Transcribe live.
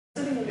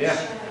Yeah,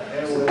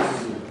 it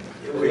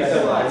was. We got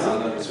the lights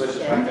on the switches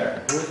back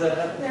there. Where's that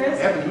happening?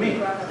 It happened to me.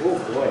 Oh,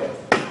 boy.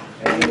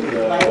 I don't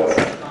feel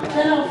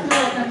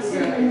like I'm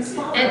sitting in the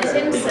spot. And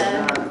Tim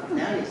said,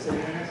 Now you're sitting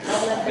in this.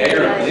 They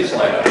are at least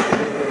light up. I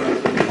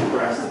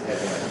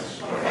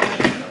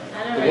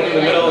don't The one in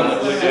the really middle like in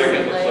the blue those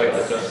jacket looks like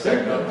lights. the just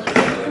techno.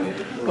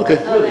 Okay.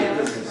 Oh, they are.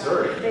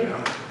 Disconcerting, you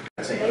know?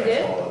 They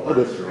do?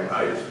 Do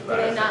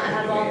they not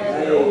have all the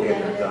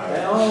negative?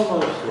 I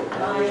almost look.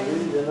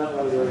 They're not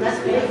one of those. That's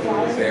big.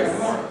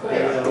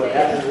 What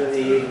happens in the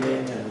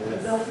evening and.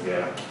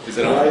 Yeah. Is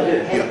it I on?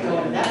 did.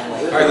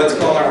 All right, let's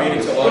call our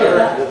meeting to order.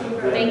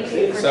 Thank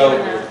you for So,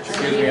 doing that.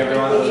 excuse me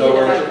everyone, so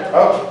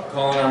we're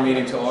calling our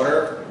meeting to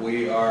order.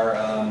 We are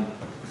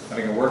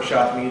having a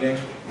workshop meeting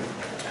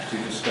to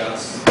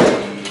discuss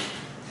the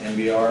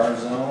NBR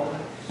zone,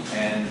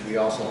 and we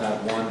also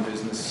have one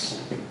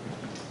business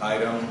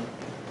item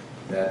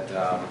that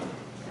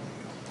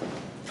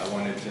I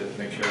wanted to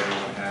make sure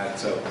everyone had.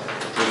 So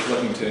we're just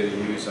looking to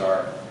use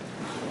our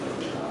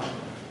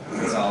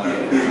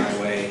consolidated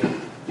highway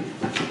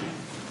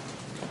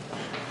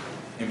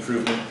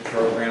improvement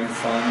program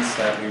funds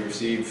that we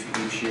receive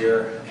each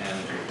year,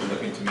 and we're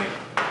looking to make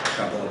a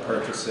couple of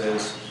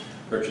purchases,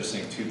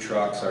 purchasing 2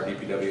 trucks. Our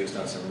DPW has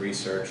done some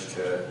research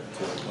to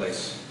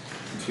replace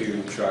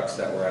 2 trucks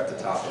that were at the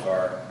top of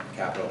our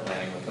capital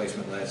planning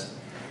replacement list.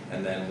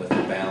 And then with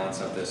the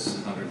balance of this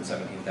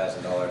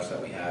 $117,000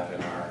 that we have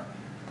in our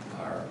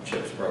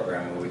CHIPS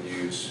program, we would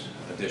use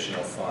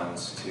additional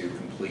funds to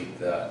complete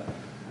the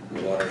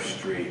Water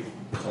Street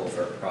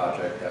culvert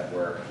project that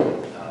we're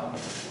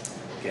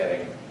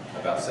getting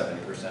about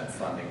 70%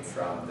 funding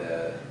from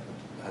the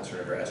Hudson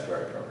River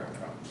Estuary program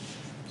from.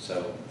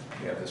 So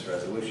we have this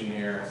resolution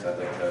here, so I'd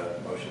like to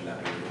motion that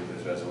we move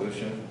this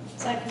resolution.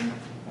 Second.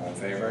 All in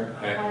favor?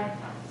 Aye.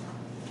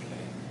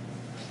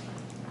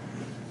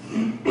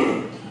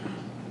 Okay.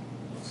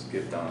 Let's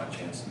give Don a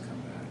chance to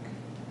come back.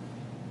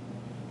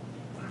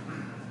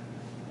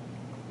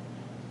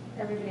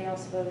 Everybody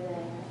else voted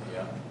in.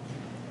 Yeah.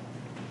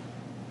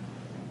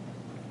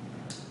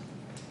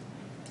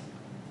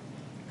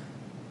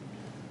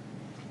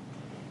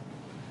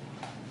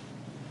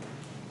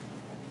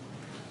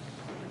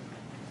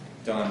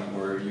 Don,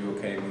 were you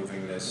okay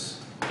moving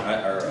this?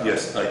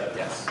 Yes,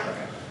 Yes,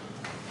 okay.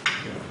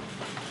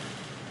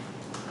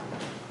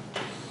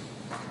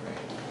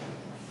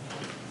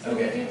 So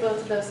we do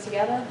both of those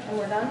together and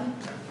we're done?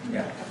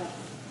 Yeah. Okay.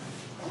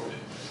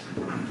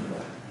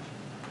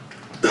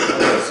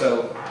 Okay,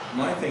 so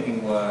my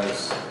thinking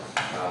was,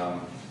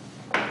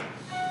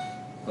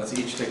 let's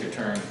each take a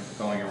turn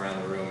going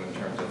around the room in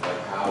terms of like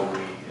how we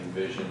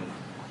envision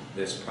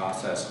this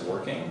process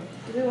working.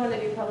 Do we want to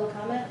do public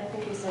comment? I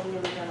think you said we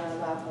were going to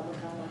allow public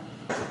comment.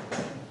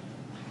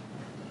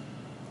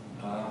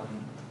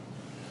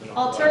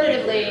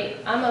 Alternatively,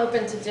 I'm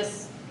open to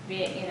just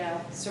be,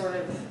 sort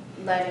of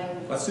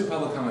letting. Let's do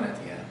public comment at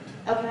the end.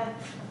 Okay.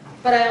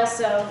 But I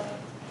also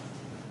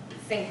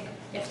think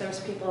if there's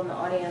people in the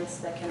audience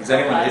that can help us. Is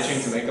anyone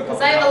itching to make a public comment?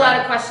 Because I have a lot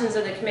of questions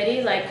of the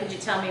committee, like, could you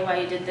tell me why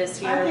you did this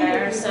here or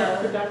there? I think it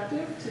would be more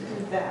productive to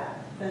do that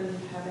than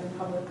having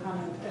public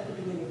comment at the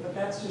beginning, but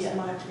that's just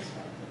my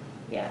perspective.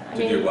 Yeah, I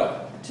To do mean,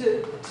 what?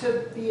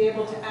 To be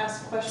able to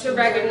ask questions. to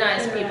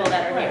recognize people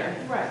that are here.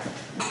 Right.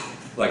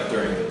 Like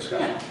during the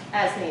discussion?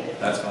 As needed.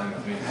 That's fine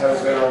with me. Have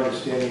a better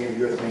understanding of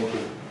your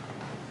thinking.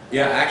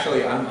 Yeah,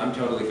 actually, I'm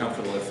totally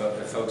comfortable if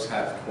folks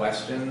have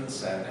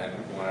questions and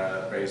want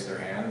to raise their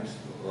hand,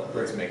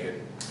 let's make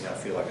it,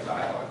 feel like a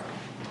dialogue.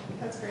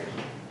 That's great.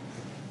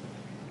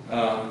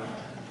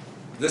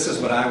 This is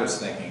what I was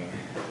thinking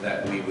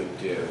that we would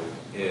do,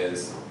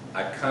 is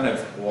I kind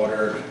of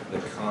ordered the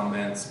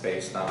comments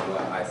based on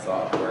what I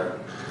thought were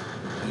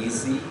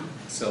easy.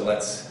 So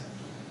let's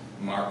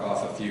mark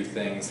off a few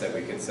things that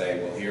we could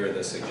say, well, here are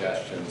the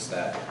suggestions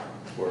that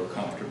we're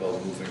comfortable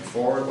moving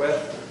forward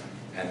with,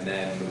 and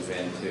then move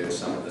into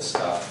some of the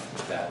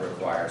stuff that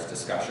requires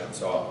discussion.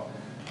 So,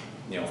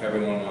 if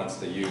everyone wants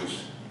to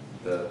use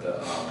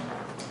the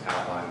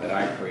outline that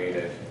I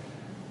created,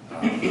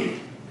 I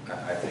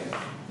think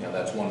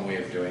that's one way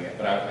of doing it.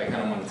 But I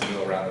kind of wanted to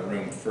go around the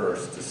room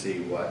first to see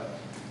what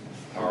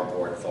our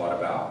board thought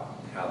about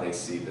how they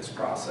see this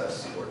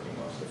process working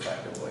most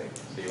effectively.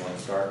 So you want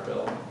to start,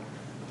 Bill?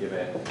 Give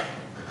it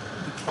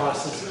The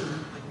process,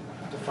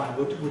 define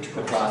which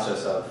the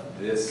process of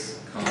this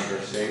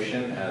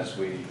conversation as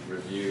we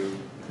review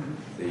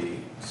the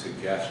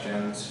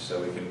suggestions,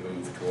 so we can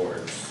move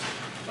towards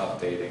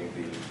updating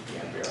the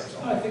NBR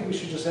zone. I think we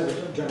should just have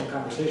a general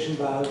conversation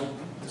about it,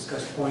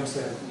 discuss points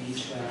that we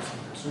each have some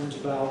concerns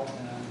about,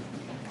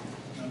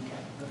 and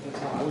that's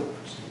how I would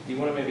proceed. Do you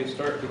want to maybe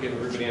start to give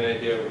everybody an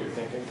idea of what you're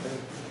thinking?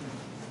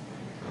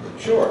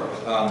 Sure.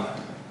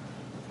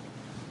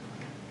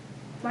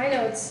 My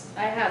notes,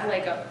 I have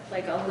like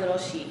a little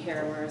sheet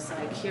here where it's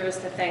like, here's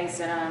the things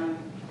that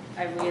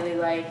I really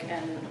like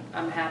and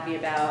I'm happy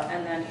about,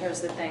 and then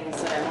here's the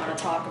things that I want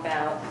to talk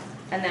about,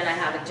 and then I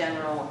have a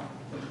general,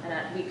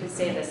 and we could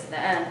say this at the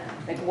end,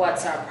 like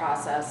what's our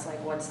process,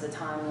 like what's the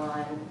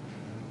timeline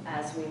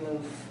as we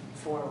move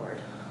forward.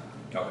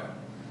 Okay.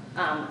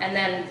 And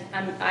then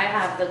I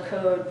have the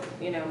code,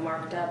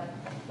 marked up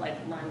like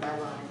line by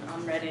line.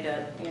 I'm ready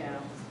to,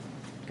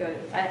 go.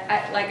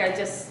 Like I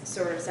just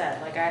sort of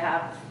said, like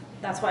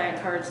that's why I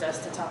encouraged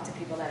us to talk to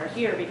people that are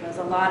here, because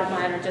a lot of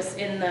mine are just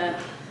in the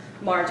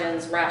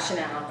margins,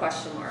 rationale,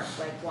 question mark,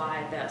 like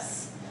why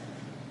this?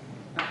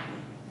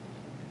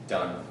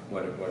 Done.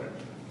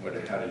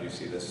 How did you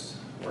see this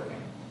working?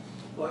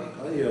 Well,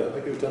 I give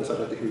it 10 seconds, I'd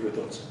like to hear your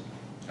thoughts.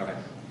 Okay.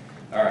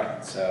 All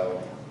right.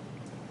 So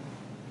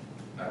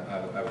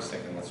I was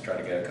thinking let's try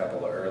to get a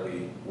couple of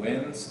early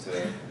wins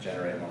to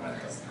generate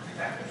momentum.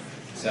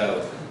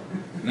 So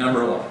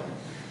number one,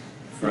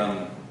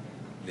 from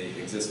the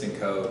existing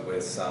code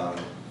with some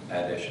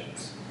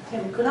additions.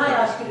 Tim, could I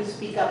ask you to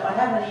speak up? I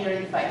have an ear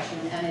infection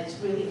and it's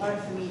really hard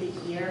for me to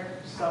hear,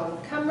 so.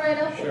 Come right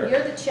up. Sure.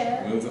 You're the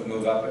chair.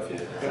 Move up if you.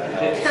 if that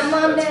helps. Come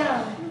on That's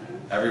down.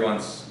 fine.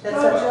 Everyone's That's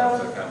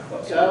welcome a to come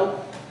closer.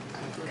 Joe?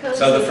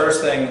 So the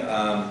first thing,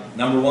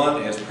 number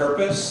one is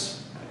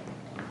purpose.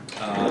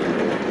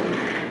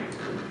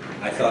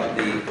 I thought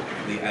the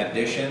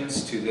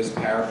additions to this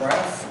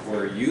paragraph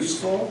were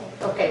useful.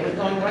 Okay, we're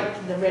going right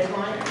to the red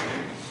line?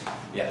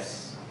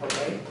 Yes.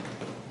 Okay.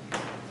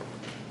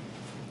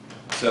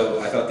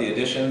 So I thought the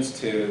additions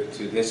to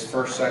this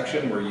first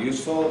section were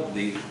useful.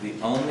 The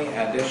only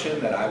addition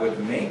that I would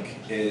make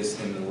is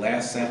in the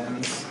last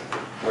sentence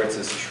where it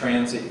says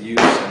transit use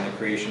and the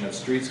creation of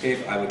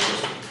streetscape. I would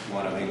just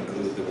want to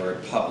include the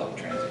word public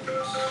transit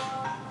use.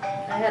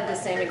 I had the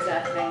same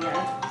exact thing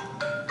there.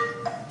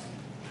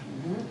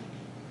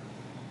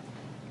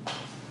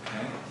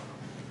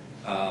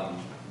 Okay.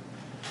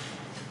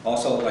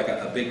 Also, like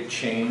a big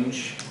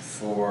change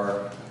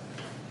for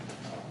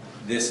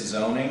this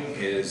zoning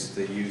is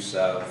the use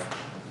of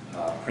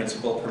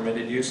principal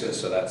permitted uses,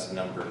 so that's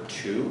number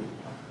 2.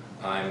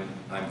 I'm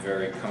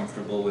very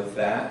comfortable with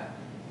that.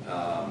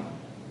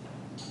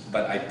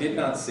 But I did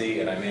not see,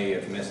 and I may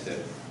have missed it,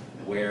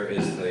 where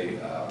is the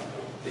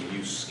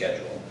use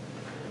schedule?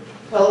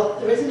 Well,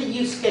 there isn't a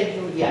use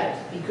schedule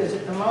yet, because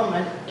at the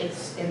moment,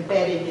 it's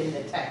embedded in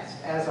the text,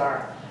 as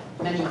are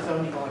many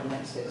zoning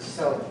ordinances.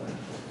 So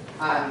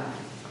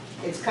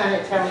it's kind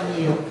of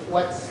telling you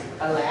what's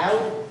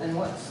allowed and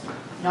what's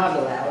not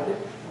allowed.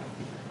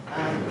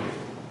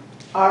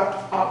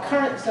 Our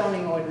current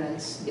zoning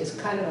ordinance is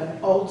kind of an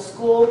old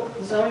school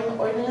zoning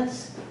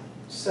ordinance.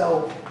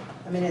 So,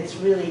 I mean, it's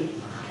really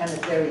kind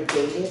of very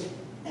dated,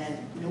 and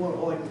newer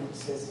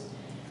ordinances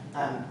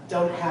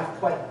don't have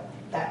quite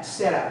that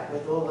setup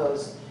with all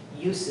those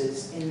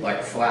uses in.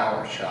 Like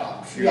flower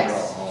shop, funeral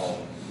Yes.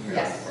 home,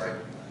 Yes. right?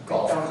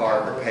 Golf They don't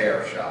cart have those.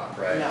 repair shop,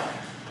 right? No.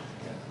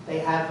 They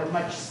have a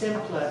much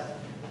simpler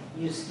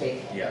use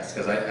table. Yes,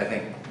 because I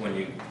think when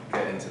you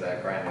get into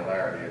that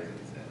granularity,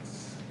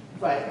 it's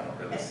Right. I don't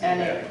really see And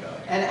that it- going.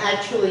 And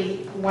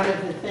actually, one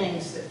of the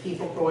things that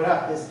people brought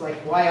up is like,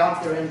 why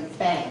aren't there any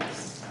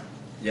banks?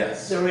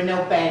 Yes. There are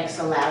no banks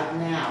allowed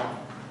now,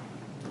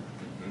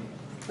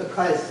 Mhm.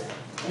 because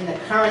in the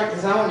current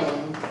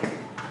zoning,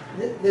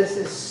 this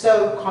is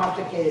so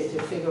complicated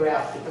to figure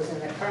out, because in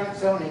the current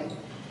zoning,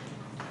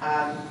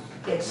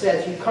 it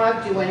says you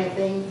can't do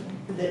anything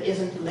that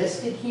isn't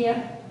listed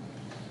here.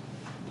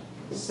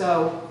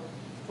 So,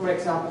 for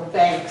example,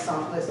 banks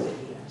aren't listed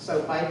here.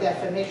 So by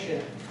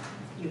definition,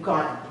 you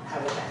can't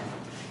have a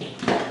bank.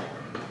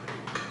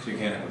 So you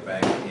can't have a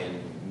bank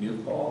in New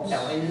Paltz?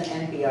 No, in the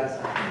NBR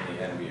zone. In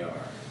the NBR.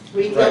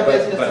 Retail Right, but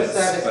business or it's-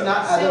 service, but-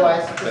 not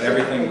otherwise. But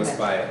everything was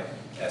specifically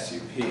by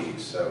SUP,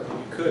 so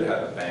you could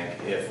have a bank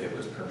if it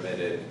was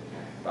permitted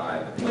by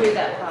the. Through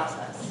that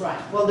process. meant. Right,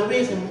 well, the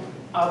reason,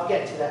 I'll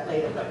get to that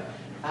later, but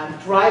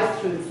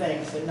drive-through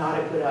things are not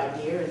a good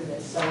idea in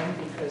this zone,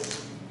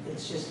 because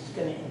it's just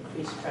gonna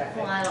increase traffic.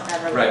 Well, I don't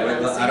ever. Right,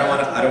 let but them I don't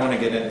see want to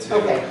get into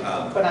Okay,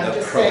 but I'm the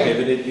just saying,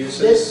 prohibited uses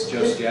This,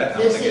 just yet.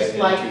 I this wanna get is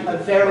like into a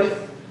the- very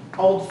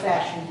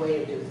old-fashioned way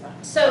to do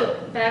things. So,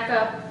 back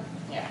up,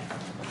 Yeah.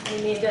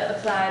 we need to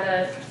apply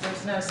the,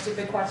 there's no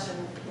stupid question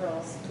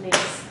rules,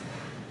 please.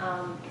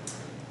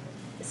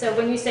 So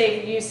when you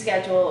say use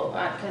schedule,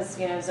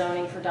 because,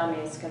 zoning for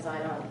dummies, because I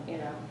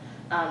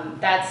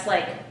don't, that's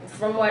like,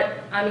 from what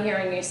I'm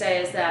hearing you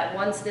say is that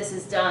once this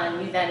is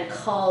done, you then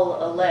cull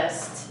a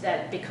list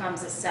that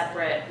becomes a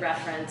separate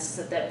reference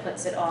that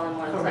puts it all in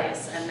one Correct.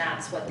 place, and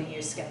that's what the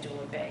use schedule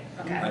would be.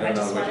 Okay, I I don't know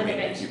just what wanted you to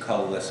mean, make, if you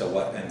call a list of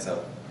what ends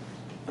up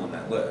on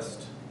that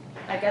list.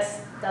 I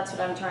guess that's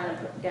what I'm trying to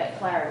get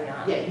clarity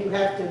on. Yeah,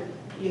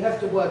 you have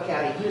to work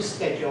out a use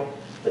schedule,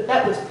 but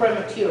that was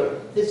premature.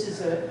 This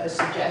is a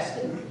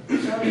suggested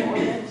zoning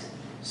ordinance.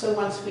 So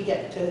once we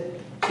get to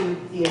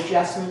the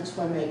adjustments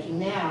we're making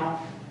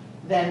now,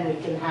 then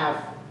we can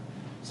have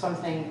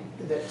something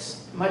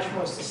that's much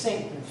more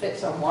succinct and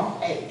fits on one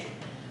page.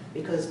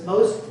 Because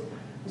most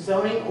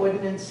zoning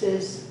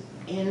ordinances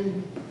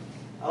in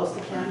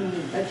Ulster County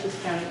and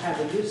Dutchess County have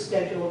a use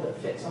schedule that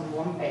fits on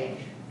one page.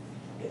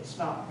 It's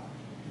not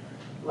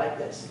like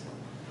this.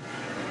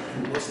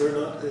 Was there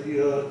not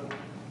a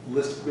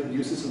list of permitted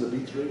uses in the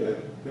B3?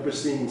 I remember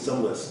seeing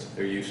some list.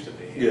 There used to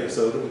be. Yeah,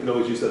 so we can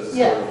always use that as a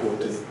Yeah. starting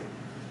point.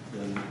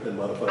 and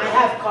modify. I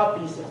have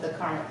copies of the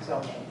current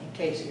zoning, in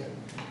case you're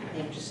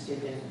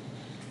interested in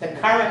the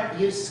current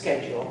use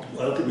schedule.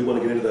 I don't think we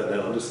want to get into that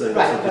now, I'm just saying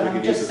that's Right, something but we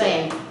I'm can use just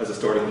saying, as a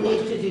starting we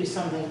point. need to do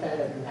something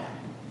better than that.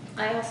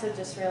 I also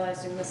just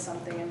realized we missed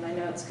something in my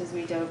notes because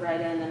we dove right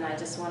in, and I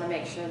just want to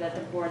make sure that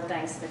the board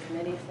thanks the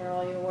committee for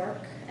all your work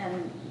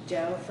and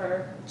Joe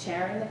for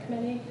chairing the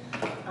committee.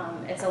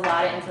 It's a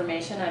lot of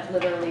information. I've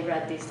literally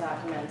read these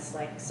documents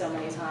like so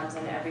many times,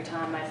 and every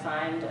time I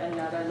find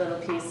another little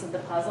piece of the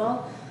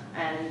puzzle.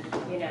 And,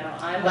 you know,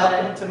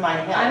 Welcome to my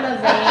I'm health.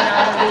 a vein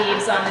on the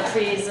leaves, on the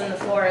trees, and the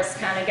forest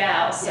kind of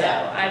gal, so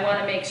Yeah. I want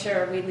to make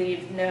sure we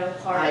leave no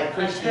part I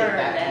appreciate unturned.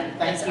 that. And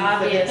Thank it's you for the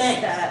obvious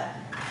thanks. that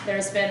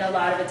there's been a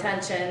lot of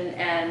attention,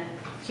 and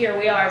here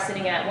we are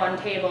sitting at one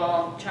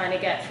table trying to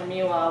get from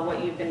you all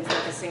what you've been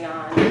focusing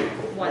on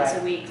once a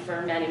Right. week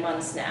for many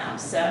months now.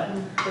 So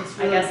It's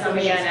I really, guess for I'm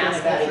me, again it's been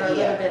asking about for a a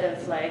little year. bit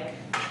of like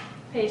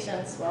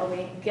patience while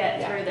we get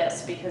Yeah. through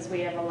this, because we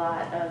have a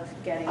lot of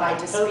getting I up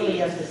to totally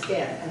speed.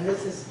 understand, and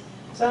this is,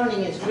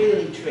 zoning is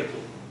really tricky.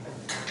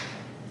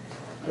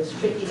 It's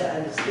tricky to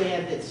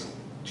understand, it's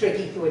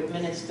tricky to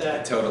administer,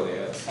 It totally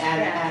is.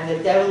 and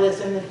the devil is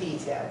in the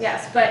details.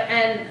 Yes, but,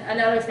 and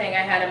another thing I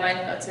had in my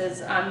notes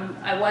is,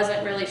 I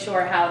wasn't really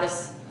sure how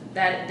this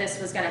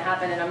was gonna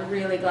happen, and I'm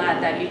really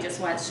glad that you just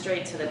went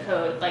straight to the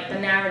code. Like, the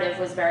narrative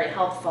was very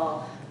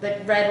helpful,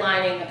 but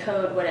redlining the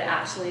code, what it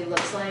actually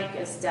looks like,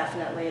 is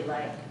definitely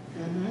like,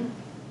 Mhm.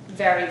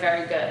 very,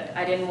 very good.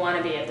 I didn't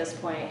wanna be at this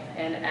point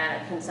in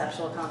a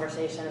conceptual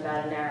conversation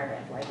about a narrative,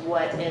 like,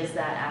 what is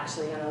that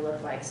actually gonna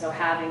look like? So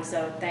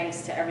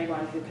thanks to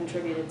everyone who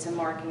contributed to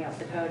marking up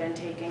the code and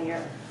taking your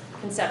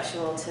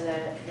conceptual to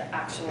the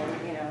actual,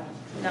 you know,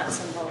 nuts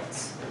and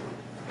bolts.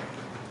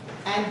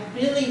 And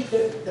really,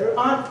 there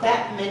aren't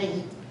that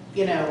many,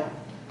 you know,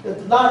 a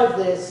lot of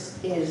this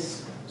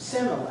is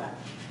similar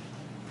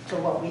to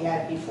what we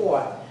had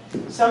before.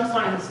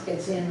 Sometimes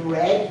it's in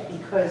red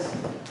because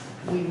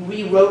we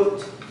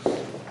rewrote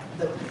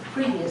the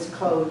previous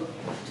code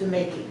to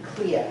make it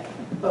clear,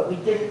 but we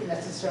didn't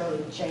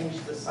necessarily change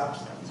the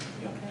substance.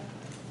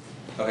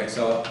 Okay,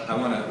 so I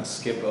want to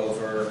skip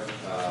over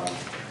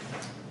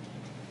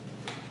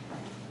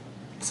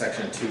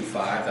section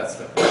 2.5, that's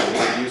the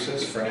permitted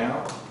uses for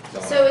now.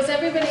 So is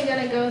everybody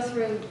gonna go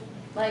through,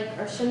 like,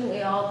 or shouldn't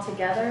we all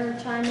together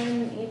chime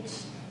in each?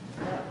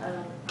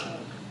 I'm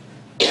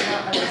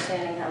not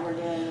understanding how we're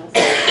doing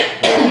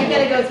this. You're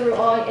gonna go through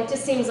all, it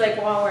just seems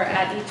like while we're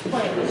at each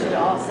point, we should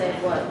all say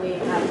what we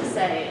have to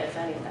say, if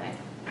anything.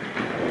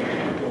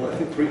 Well, I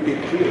think 3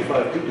 to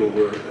 5 people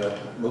were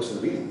at most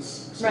of the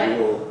meetings. So Right.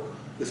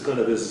 this kind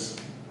of is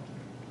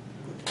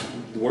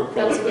the work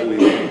That's product a that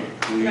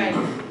good Right.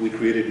 we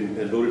created and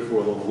voted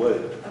for along the way.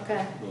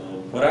 Okay.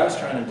 What I was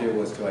trying to do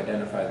was to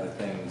identify the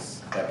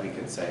things that we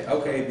could say,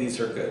 okay, these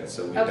are good,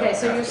 so we don't Okay, have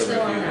so to you're review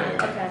still on them that,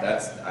 again. okay.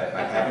 That's, I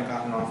Okay. haven't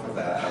gotten off of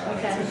that, I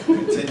Okay. wanted to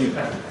continue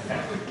that.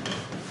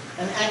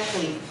 And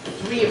actually,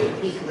 3 of the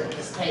people at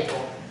this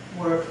table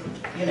were,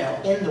 you know,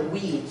 in the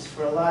weeds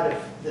for a lot of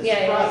this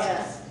Yeah,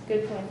 process.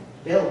 good point.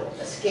 Bill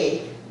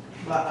escaped,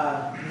 but,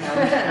 now he's I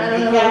don't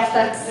gonna know be if careful.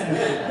 that's,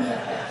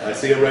 I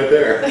see him right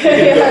there.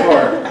 Good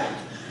part.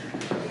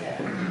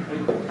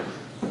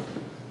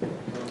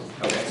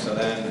 Okay, so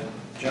then,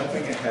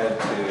 jumping ahead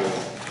to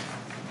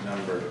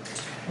number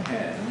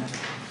 10,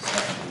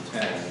 section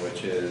 10,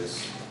 which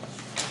is,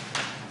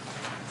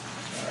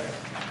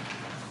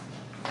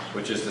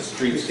 the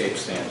streetscape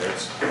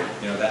standards.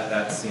 You know,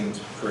 that seems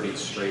pretty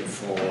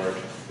straightforward.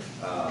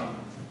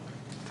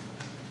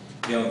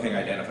 The only thing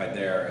identified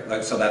there,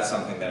 like, so that's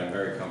something that I'm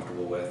very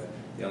comfortable with.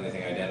 The only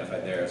thing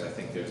identified there is I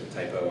think there's a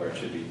typo where it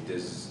should be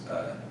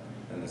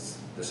and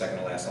the second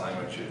to last line,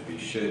 which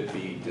should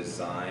be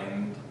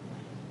designed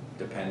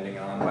depending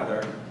on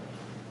whether.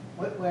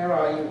 Where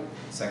are you?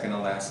 Second to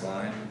last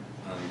line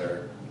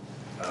under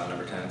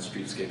number 10,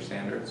 streetscape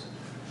standards.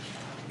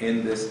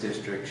 In this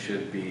district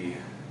should be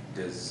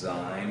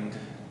designed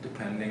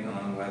depending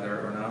on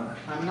whether or not.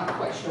 I'm not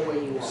quite sure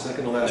where you are.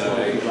 Second to last No,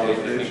 one. I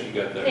think you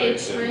got that right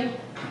page there. 3.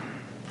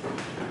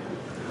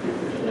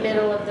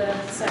 Middle of the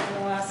second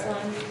to last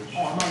line.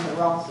 Oh, I'm on the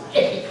wrong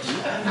page.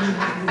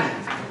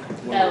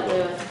 That'll do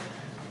it.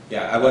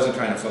 Yeah, I wasn't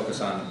trying to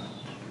focus on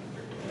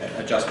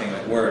adjusting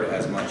that word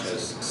as much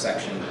as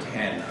section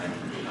 10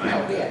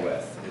 I'm good Yeah.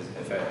 with,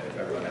 if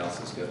everyone else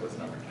is good with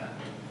number 10.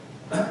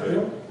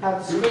 How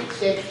the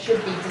streetscape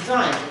should be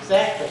designed,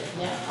 exactly.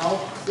 Yeah, I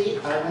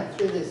went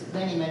through this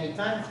many, many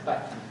times,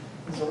 but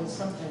there's always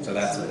something. So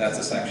that's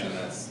a section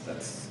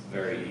that's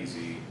very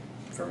easy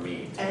for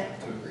me to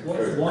agree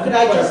with. Could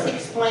I just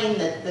explain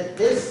that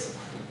this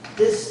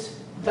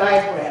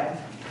diagram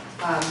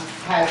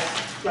has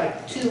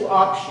like 2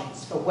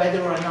 options for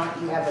whether or not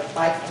you have a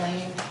bike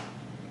lane,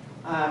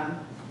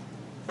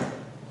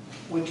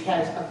 which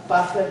has a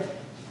buffered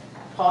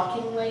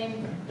parking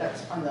lane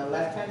that's on the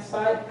left-hand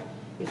side.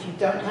 If you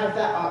don't have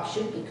that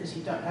option because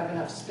you don't have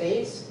enough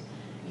space,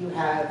 you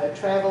have a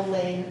travel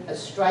lane, a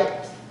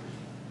striped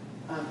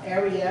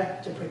area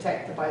to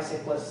protect the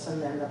bicyclists,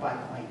 and then the bike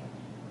lane.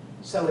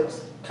 So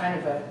it's kind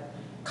of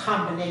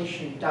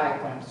combination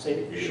diagram, so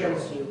it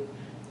shows you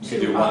You two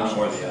could do one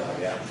or options. the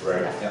other, yeah.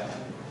 Right. Yep.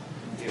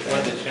 One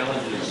of the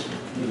challenges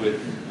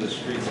with the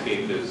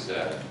streetscape is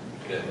that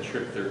the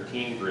Trip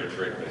 13 bridge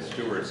right by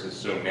Stewart's is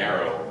so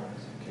narrow,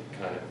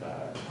 kind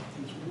of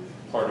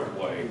part of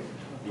why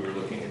we were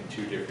looking at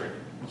two different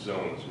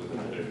zones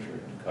within the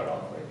district cut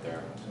off right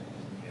there.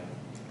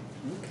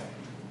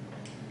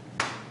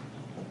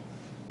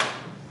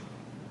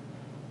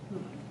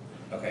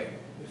 Okay.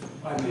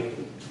 If I may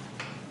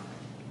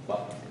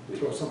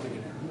throw something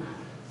in there.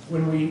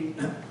 When we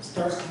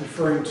start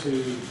referring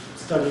to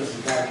studies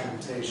and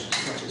documentation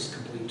such as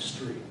complete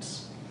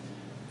streets,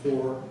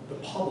 for the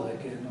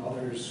public and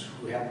others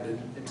who haven't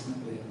been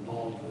intimately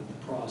involved with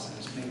the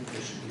process, maybe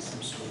there should be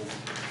some sort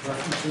of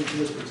reference to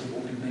this, because we'll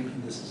be making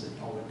this as a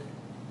public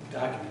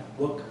document,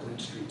 what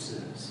complete streets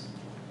is.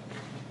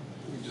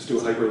 You just do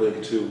a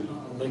hyperlink to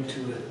A link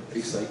to it.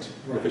 a site, an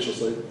Right. official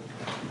site.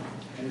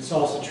 And it's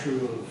also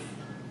true of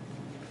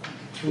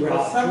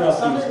Well, throughout these,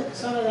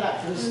 some of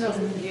that I was don't know if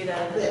we can do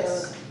that in the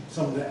this. code.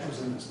 some of that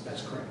was in this,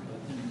 that's correct.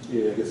 But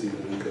Yeah, I guess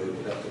even the code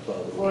would have to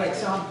follow. For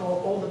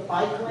example, all the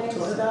bike lane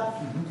stuff,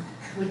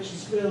 which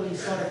is really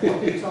sort of what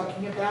we're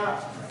talking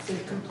about, the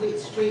complete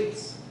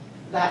streets,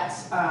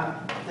 that's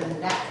the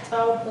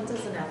NACTO It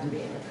doesn't have to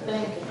be in the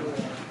thing.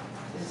 code.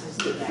 This is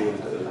The the field,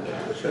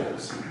 NACTO. the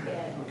checks. Yeah.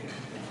 Okay.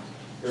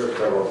 There are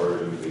several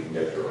versions we can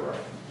get you around.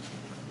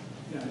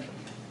 Yeah.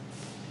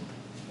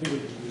 I think it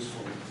would be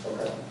useful.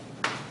 Okay.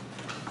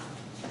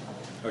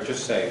 Or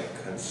just say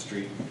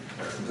complete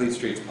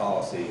streets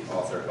policy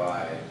authored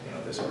by,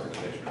 this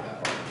organization or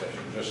that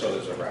organization, just so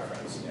there's a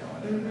reference,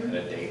 and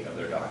a date of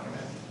their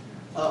document.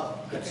 Oh,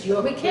 it's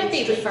your. We can't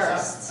be the complete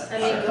streets first. are- I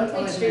mean, are-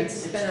 complete are- streets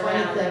has it's been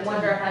around. I 2013.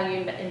 wonder how you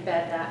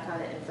embed that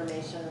kind of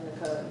information in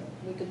the code.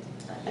 We could.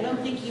 I don't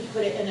think you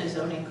put it in a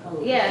zoning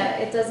code. Yeah,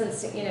 it doesn't,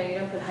 you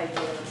don't put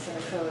hyperlinks in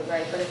the code,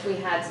 right? But if we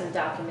had some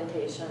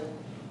documentation,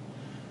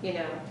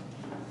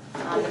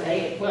 on the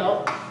Okay, page.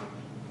 well,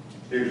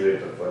 Usually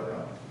it's a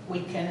footnote.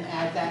 we can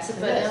add that It's a to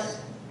this,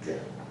 Yeah.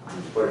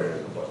 Just put it as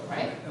a footnote.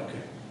 right? Okay,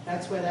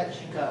 That's where that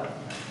should go.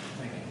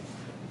 thank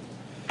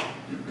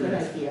you. Good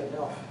idea,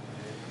 Bill.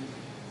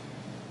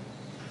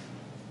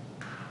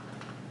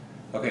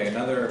 Okay,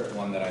 another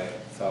one that I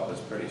thought was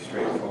pretty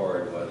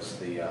straightforward was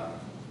and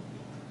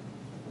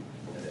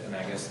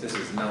I guess this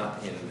is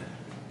not in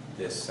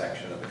this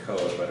section of the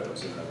code, but it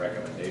was in the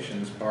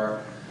recommendations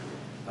part.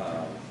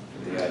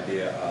 The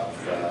idea of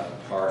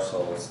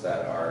parcels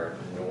that are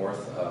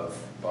north of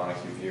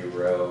Bonnecue View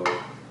Road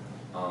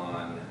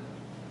on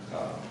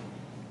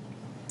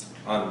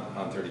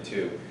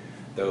 32,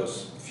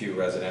 those few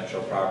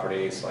residential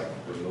properties, like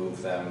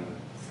remove them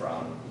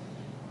from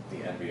the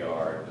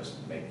NBR, just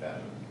make them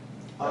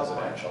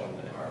residential in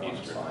the R1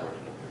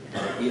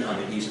 fine. On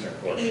the eastern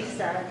portion, east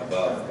side.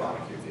 above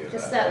Bonnecue View.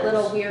 Just that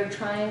little goes- weird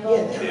triangle.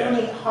 Yeah, they're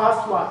only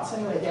half lots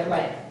anyway, they're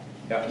like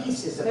Yep.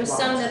 pieces of There's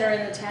lots. some that are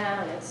in the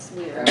town, it's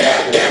weird.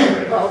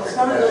 Well,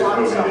 some of the That's lots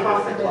moving are to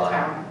half of different the line.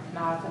 town,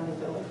 not in the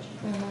village.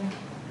 Mhm.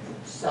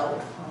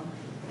 So,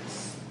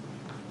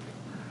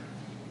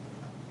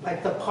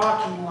 like the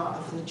parking lot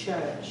of the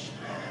church.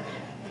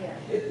 Yeah,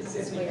 It's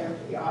it's weird.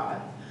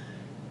 odd.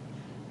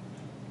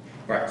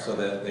 Right, so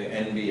the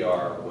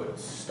NBR would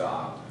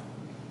stop,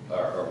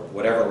 or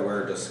whatever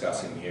we're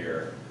discussing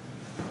here,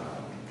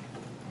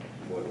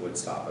 would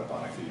stop at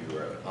Bonnecue View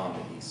Road on the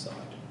east side.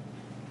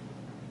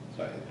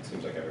 So it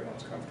seems like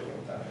everyone's comfortable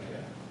with that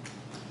idea.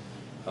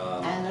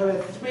 And there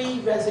are 3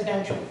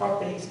 residential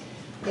properties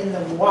in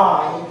the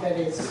Y that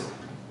is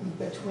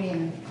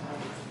between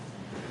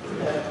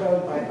the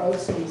road by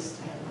Osie's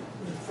and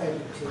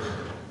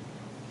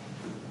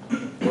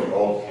 32. Where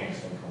Old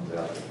Kingston comes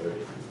out to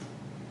 30.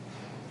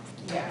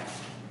 Yeah,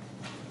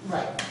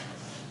 right.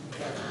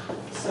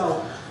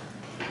 So,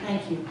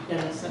 thank you,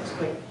 Dennis, that's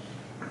great.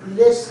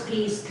 This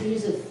piece,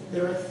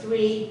 there are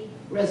 3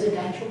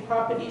 residential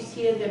properties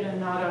here that are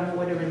not on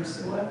water and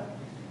sewer.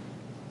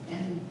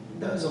 And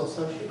those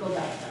also should go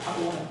back to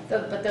R1.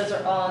 But those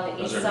are all on the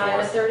Those east are side of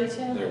north. 32?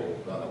 They're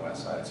on the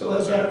west side, so Well,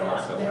 those are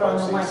north of they're on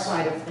the west Bosse's.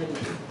 side of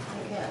 32.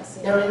 I can't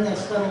see. They're in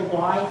this little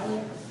Y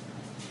here.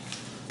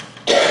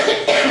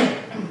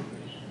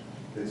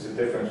 There's a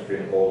difference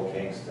between Old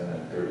Kingston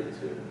and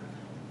 32.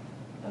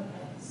 Okay,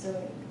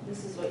 so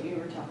this is what you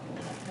were talking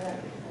about,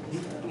 correct?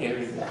 Yeah,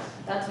 Yes.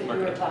 That's what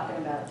you were talking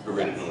about.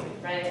 originally.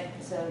 Right,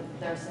 so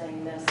they're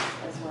saying this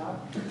as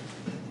well?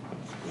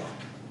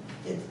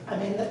 I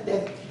mean,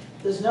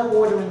 there's no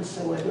water and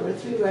sewer, there are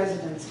 3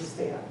 residences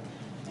there,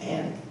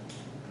 and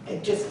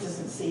it just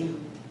doesn't seem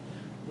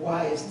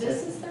wise to.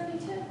 This is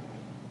 32?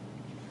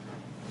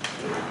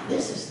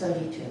 This is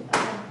 32.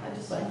 I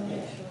just want to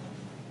make sure.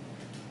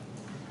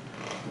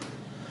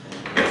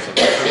 So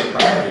those are the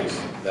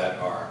properties that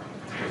are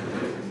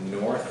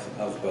north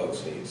of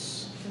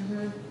Bosse's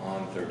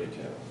on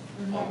 32,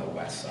 on the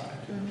west side.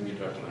 You're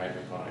talking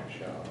hydroponic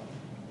shop.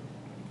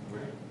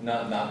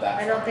 Not that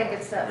far. I don't think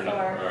it's that We're not-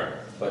 far. all right.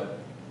 But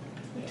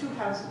The 2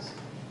 houses.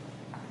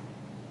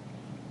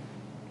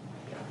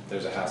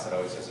 there's a house that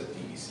always has a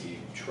DEC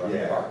truck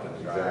Yeah, parked in the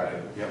driveway.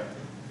 exactly. Yep.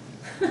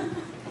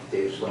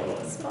 Dave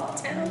Sloan. Small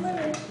town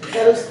limit.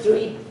 Those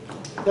three,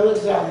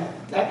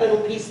 that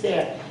little piece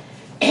there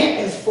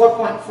is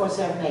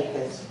 4.47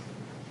 acres.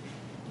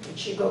 It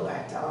should go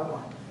back to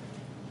R1.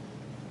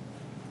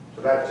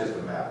 So that's just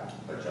a map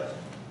adjustment.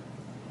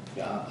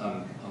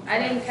 Yeah, I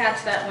didn't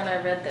catch that when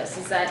I read this.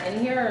 Is that in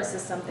here or is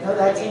this something? No,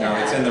 that's in No,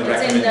 it's in the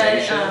It's in the,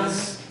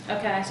 recommendations.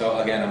 Okay, So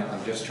again,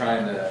 I'm just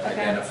trying to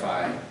Okay.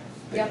 identify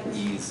the Yep.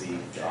 easy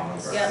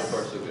things. Yep. Of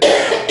course, it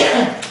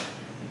would.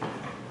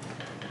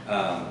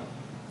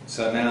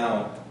 So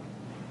now,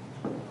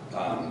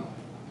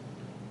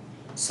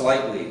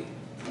 slightly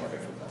more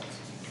difficult.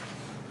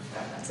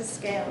 that's a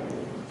scale.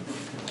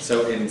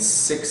 So in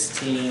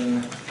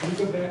 16, Can you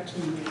go back to,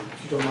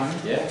 if you don't mind?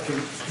 Yeah. Can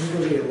you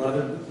go to the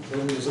 11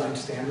 building design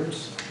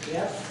standards?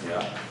 Yep.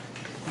 yeah,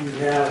 You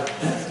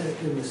have,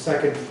 in the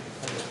second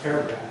of this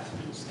paragraph,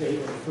 state,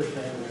 or the first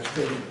paragraph,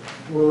 stating,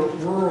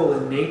 rural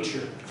in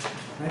nature.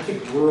 And I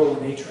think rural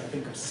in nature, I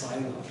think of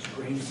silos,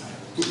 grain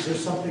silos. Is there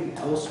something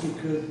else we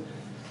could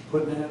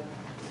put in that,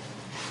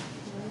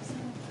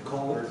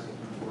 call it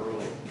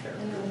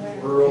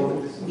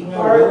rural? We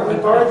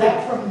borrowed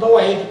that from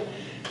Lloyd.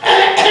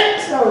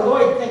 So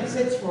Lloyd thinks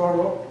it's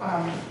rural.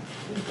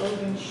 The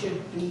building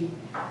should be,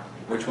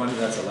 which one,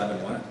 that's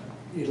 11 what?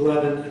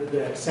 11,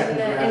 that In second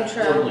the graph.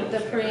 intro, the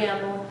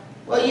preamble.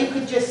 well, you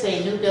could just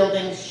say new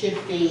buildings should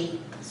be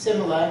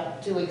similar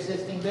to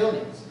existing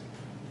buildings.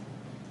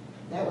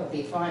 That would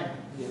be fine.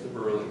 Yeah, the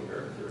rural in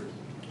character.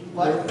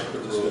 What?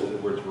 The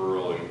words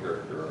rural in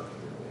character are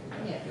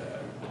Yeah.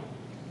 really.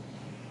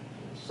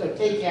 So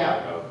take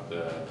out,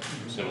 About,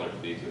 similar to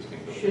the existing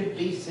building. should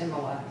be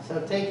similar.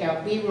 So take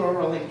out be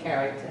rural in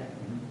character.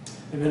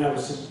 And then I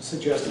was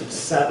suggesting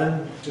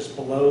 7, just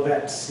below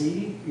that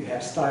C, you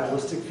have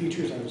stylistic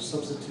features. I would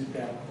substitute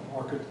that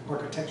with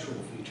architectural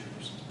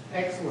features.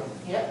 Excellent,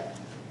 yep.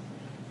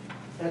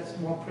 That's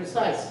more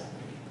precise.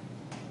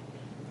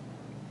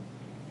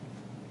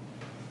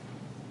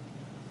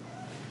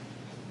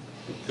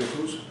 So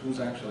who's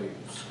actually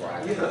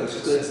scribing? Yeah, it's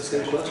just the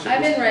same question.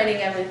 I've been writing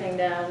everything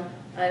down.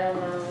 I don't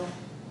know.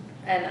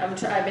 And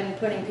I've been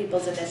putting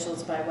people's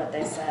initials by what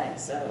they say,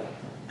 so,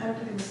 I'm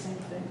doing the same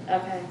thing.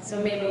 okay.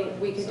 So maybe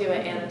we could do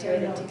it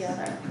annotated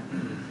together.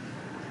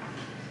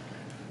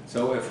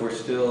 So if we're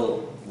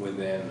still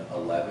within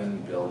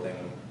 11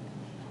 building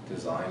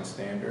design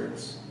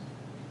standards,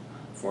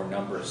 for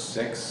number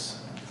 6,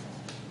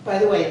 By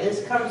the way,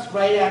 this comes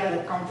right out of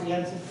the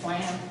comprehensive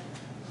plan.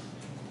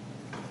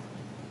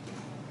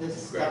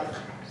 This stuff.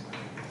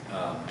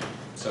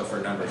 so for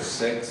number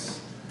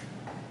 6,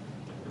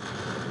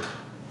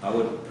 I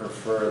would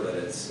prefer that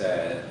it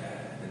said,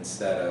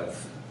 instead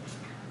of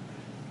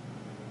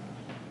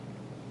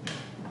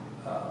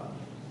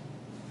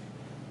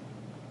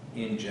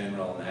in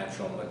general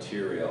natural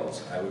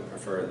materials, I would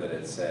prefer that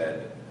it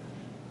said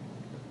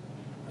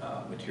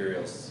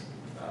materials.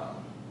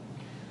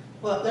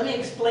 Well, let me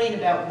explain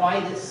about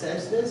why this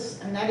says this,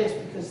 and that is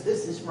because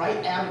this is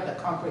right out of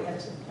the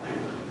comprehensive plan.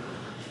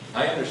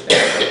 I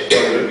understand,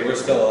 but we're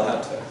still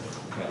allowed to.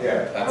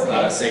 Yeah. That's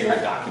not a Okay.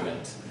 sacred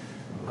document.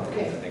 I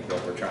Okay. think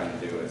what we're trying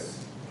to do is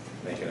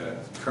make it a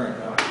current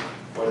document.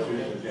 What's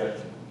your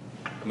suggestion?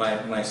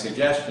 My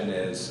suggestion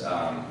is,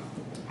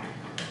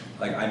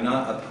 like, I'm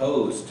not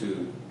opposed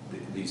to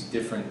these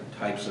different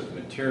types of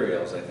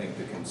materials. I think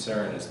the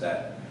concern is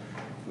that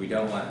we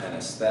don't want an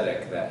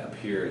aesthetic that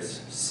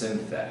appears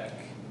synthetic.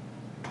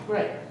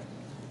 Right.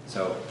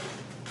 So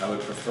I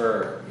would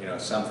prefer,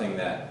 something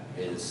that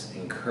is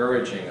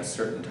encouraging a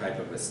certain type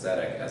of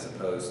aesthetic as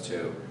opposed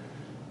to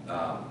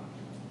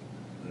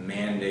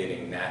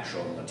mandating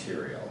natural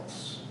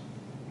materials.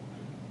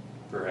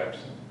 Perhaps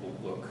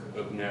the look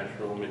of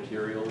natural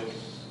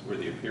materials or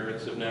the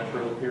appearance of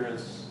natural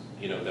appearance.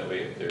 That way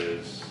if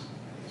there's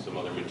some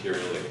other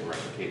material that can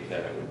replicate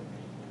that, it would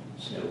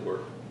still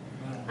work.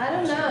 I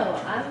don't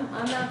know.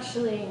 I'm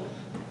actually,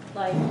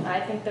 like, I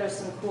think there's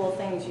some cool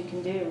things you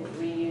can do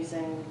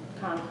reusing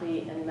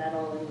concrete and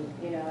metal,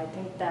 and, I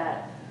think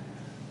that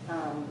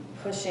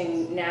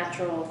pushing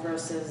natural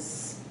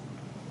versus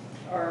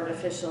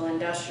artificial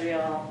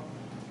industrial,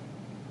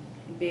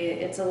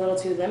 it's a little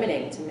too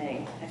limiting to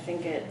me. I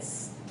think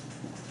it's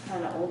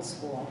kind of old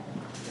school.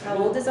 How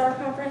old is our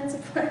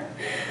comprehensive plan?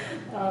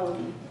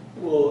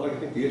 Well, I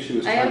think the issue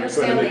is I trying to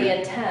understand make the it,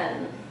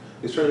 intent,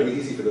 it's trying to make it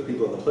easy for the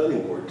people on the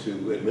planning board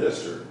to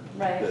administer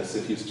right? this.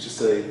 If you just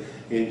say,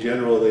 in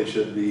general, they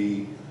should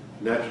be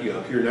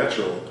pure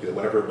natural,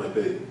 whatever it might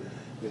be.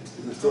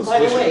 It's still By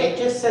the squishy. way, it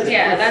just says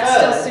Yeah, that's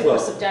still preferred. super Well,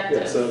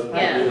 subjective. yeah, so-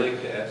 Yeah. Would you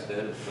like to ask that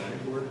at the planning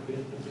board?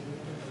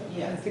 I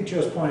Yeah. think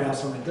Joe's pointing out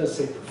something, it does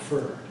say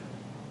preferred.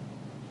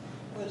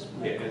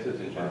 Yeah, it says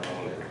in general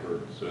and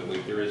preferred, so at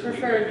least there is. leeway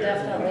Preferred there.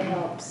 definitely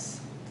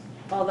helps,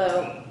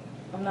 although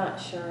I'm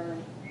not sure.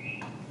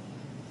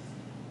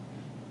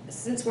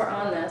 Since we're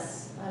on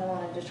this, I don't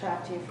want to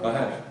detract you Go from.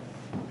 ahead.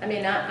 I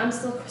mean, I'm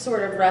still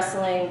sort of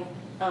wrestling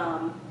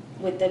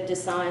with the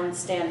design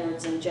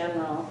standards in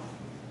general.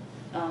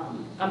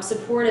 I'm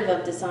supportive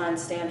of design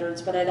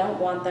standards, but I don't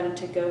want them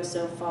to go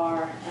so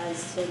far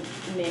as to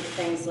make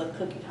things look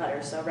cookie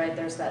cutter. So, right,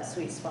 there's that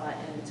sweet spot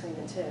in between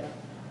the two,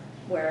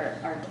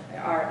 where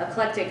our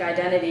eclectic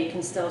identity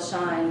can still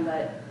shine,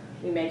 but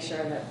we make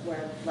sure that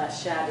we're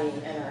less shabby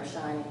in our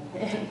shining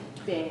and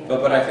being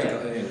But I think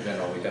eclectic. in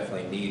general, we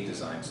definitely need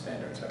design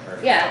standards. I've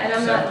heard. Yeah, and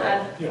I'm not,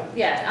 several.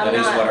 Yeah. I'm That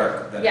is not. what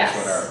our, that is yes.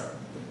 what our,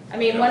 I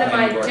mean, you know, one of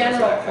planning my board has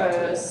general that tool.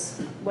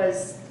 pros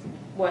was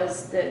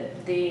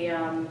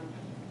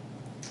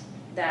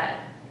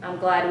that I'm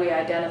glad we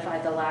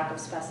identified the lack of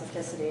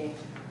specificity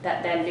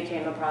that then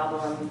became a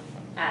problem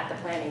at the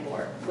planning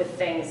board with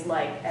things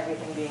like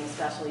everything being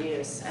special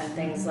use and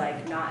things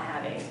like not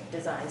having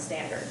design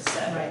standards. So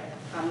Right.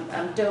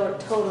 I'm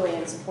totally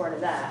in support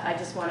of that. I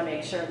just want to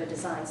make sure the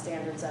design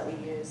standards that we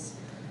use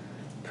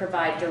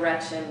provide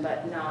direction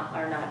but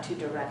are not too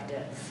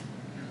directive.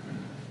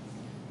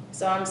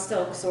 So I'm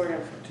still sort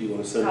of, Do you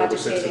want to send number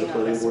 6 to the Cogitating on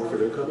planning this board for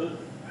one. their comment?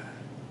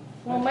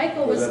 well,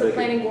 Michael Or was does that the make it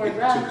planning board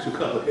rep. Too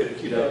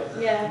complicated, you know?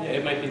 Yeah. Yeah,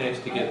 it might be nice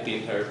to get the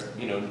entire,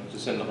 to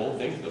send the whole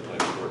thing to the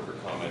planning board for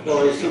comment.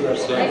 Well, I see Number that.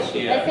 six, I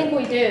yeah. think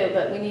we do,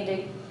 but we need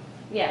to,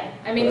 yeah.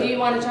 I mean, do you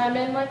want to chime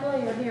in, Michael?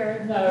 You're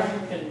here. No,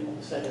 you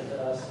can send it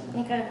to us.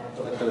 Okay.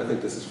 And I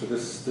think this is for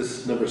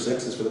this number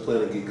 6 is for the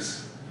planning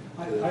geeks.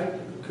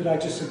 Could I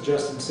just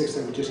suggest in 6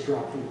 that we just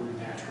drop the word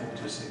natural and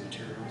just say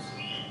materials?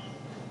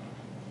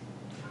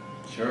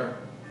 Sure.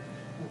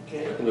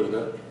 Okay. I can live with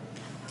that.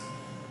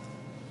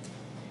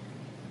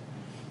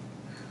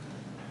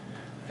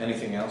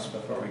 Anything else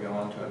before we go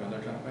on to another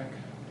topic?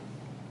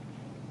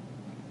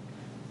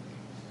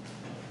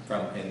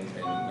 In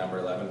number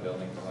 11,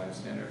 building design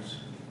standards.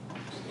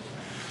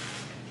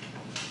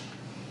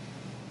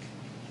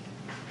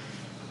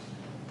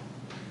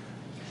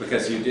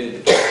 Because you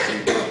did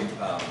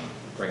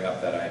bring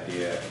up that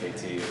idea,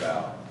 KT,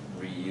 about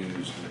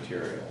reused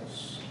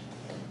materials,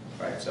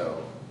 right?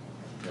 So,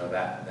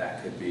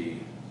 that could be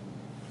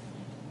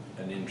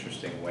an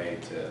interesting way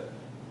to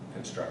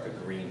construct a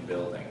green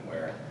building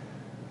where,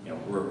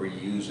 we're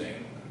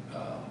reusing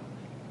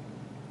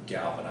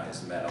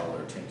galvanized metal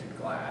or tinted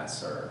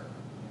glass or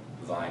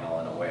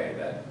vinyl in a way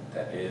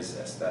that is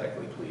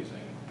aesthetically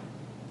pleasing.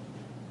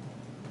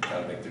 I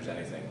don't think there's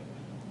anything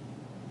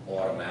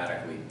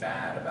automatically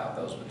bad about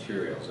those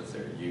materials if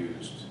they're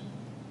used,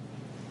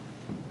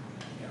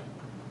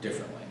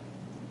 differently.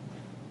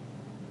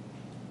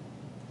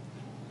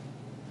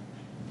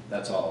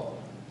 That's all,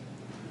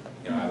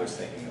 I was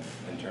thinking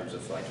of in terms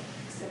of like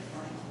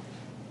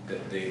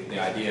the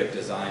idea of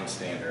design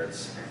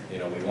standards. We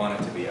want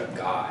it to be a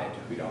guide.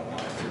 We don't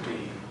want it to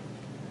be,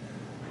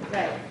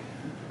 Right.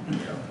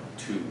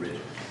 too rigid.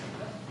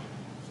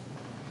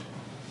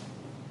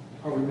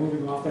 Are we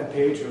moving off that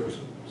page or?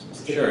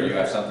 Sure, you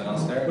have something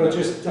else there? But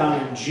just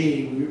down in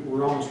G,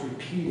 we're almost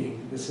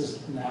repeating, this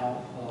is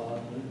now,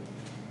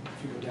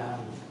 if you go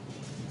down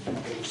to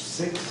page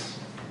 6,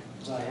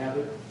 as I have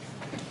it,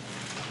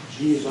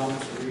 G is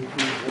almost a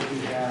repeat of what we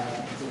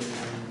have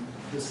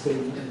in this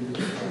thing, in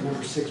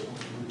number 6, what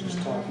we were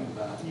just talking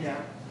about. Yeah.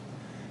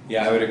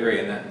 Yeah, I would agree,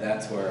 and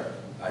that's where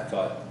I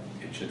thought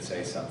it should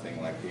say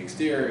something like the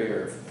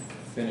exterior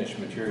finished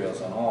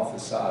materials on all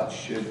facades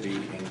should be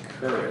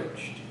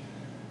encouraged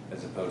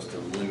as opposed to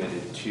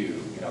limited to,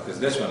 because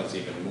this one is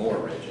even more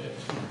rigid.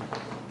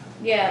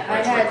 Yeah, Or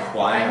it's I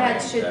requiring had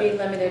should be that-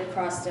 limited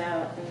crossed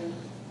out and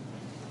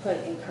put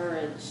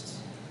encouraged.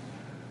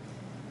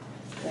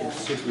 Yeah.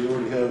 Since we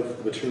already have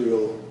the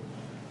material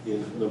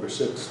in number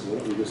 6, why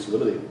don't we just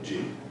eliminate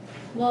G?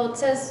 Well, it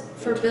says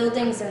for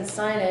buildings and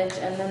signage,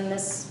 and then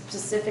this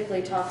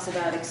specifically talks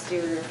about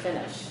exterior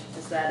finish.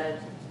 Is that a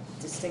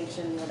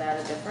distinction without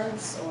a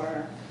difference,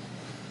 or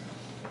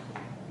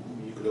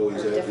You could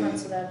always a add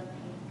difference without?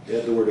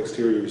 the word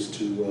exteriors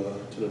to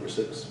number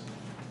 6.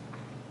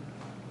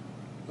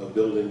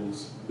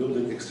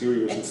 Building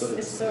exteriors and It's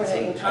signage. sort of I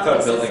encompasses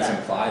thought buildings that.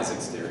 implies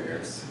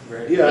exteriors.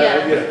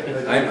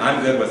 Yeah.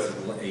 I'm good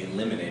with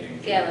eliminating.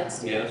 G. Yeah, let's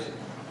do that. Yes,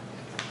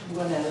 You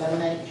want to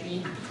eliminate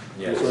G?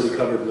 Yes. It's already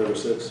covered in number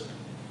 6.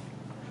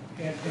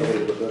 And Covered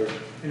it a bit better.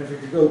 if we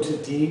could go to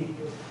D,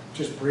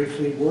 just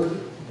briefly,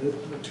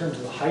 in terms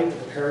of the height of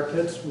the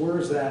parapets, where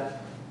is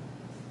that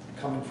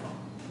coming from?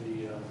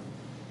 The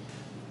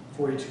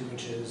 42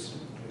 inches,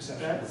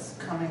 exception. That's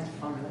coming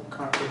from the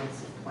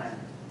comprehensive plan.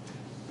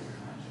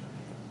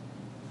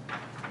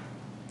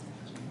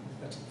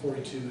 That's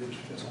 42 inch,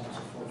 that's almost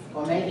a 4 foot.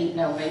 Or maybe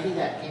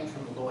that came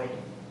from Lloyd.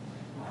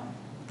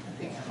 I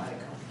think that might have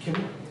come.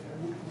 Can,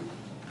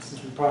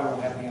 since we probably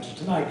won't have the answer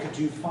tonight, could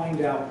you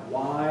find out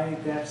why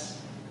that's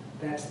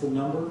the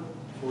number,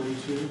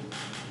 42?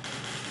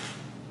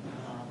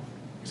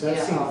 Because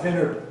I've seen Yeah.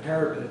 thinner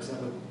parapets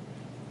that look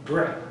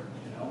great,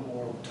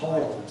 or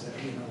taller ones that,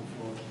 for,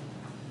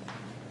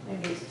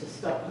 Maybe it's to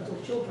stop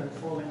little children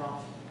falling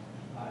off.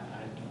 I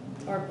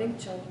don't know. Or big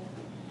children.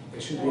 They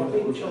should be Or on the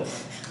big roof. children.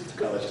 It's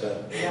college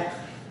time. Yeah.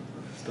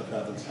 Stuff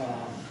happens.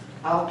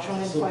 I'll try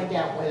and So- find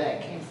out where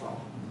that came from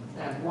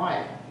and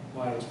why.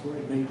 Why it's for,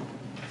 it may,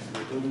 the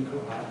building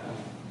code, I don't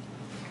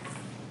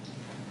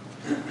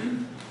know.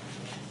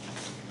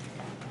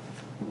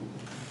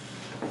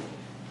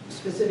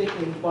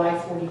 specifically why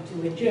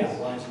 42 inches? Yeah,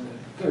 why isn't it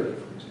 30,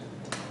 for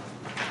example?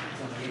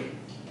 28.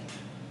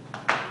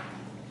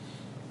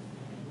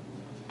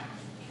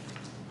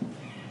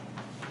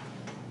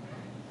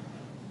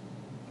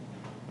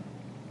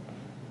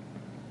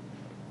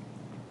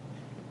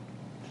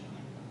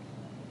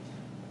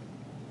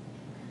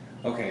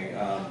 Okay,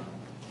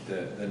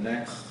 the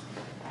next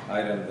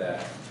item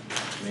that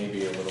may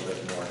be a little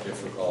bit more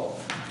difficult,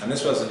 and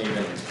this wasn't even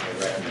a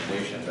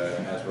recommendation, but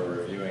as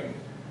we're reviewing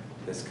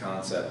this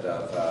concept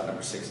of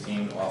number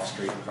 16,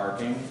 off-street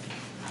parking.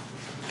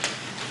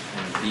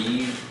 And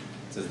B,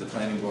 it says the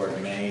planning board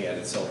may, at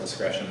its sole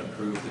discretion,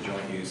 approve the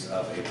joint use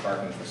of a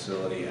parking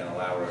facility and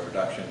allow a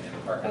reduction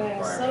in parking Okay,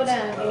 requirements. slow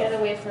down, you of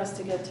gotta wait for us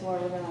to get to where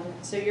we're going.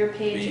 So you're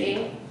page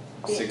B.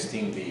 8?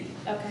 16B,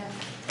 Okay.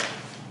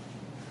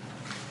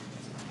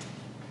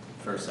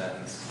 first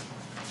sentence,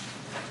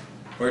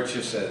 where it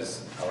just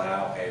says,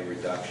 allow a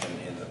reduction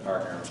in the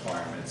parking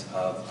requirements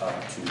of up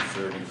to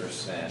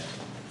 30%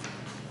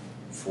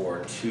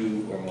 for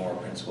 2 or more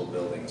principal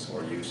buildings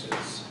or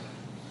uses.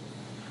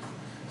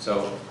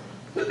 So,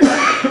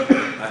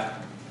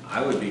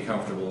 I would be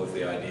comfortable with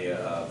the idea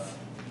of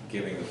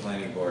giving the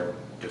planning board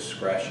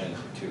discretion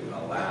to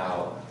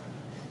allow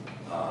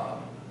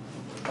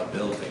a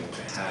building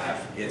to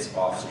have its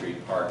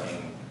off-street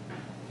parking,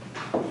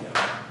 you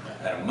know,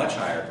 at a much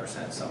higher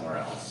percent somewhere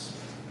else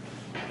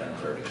than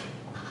 30.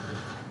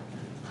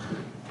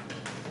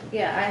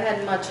 Yeah, I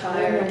had much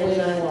higher in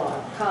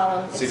the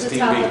column. It's the 16B.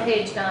 top of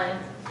page 9.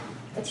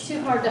 It's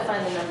too hard to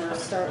find the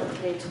numbers, start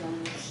with page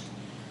numbers.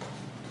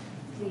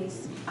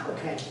 Please.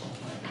 Okay.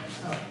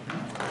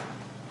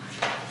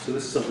 So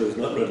this is something that's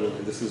not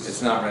redlined, this is.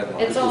 It's not red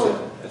line. It's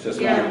old. It's just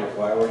Yeah.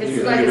 why we're It's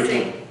here.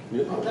 legacy,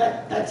 Yeah. Well,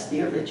 that's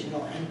the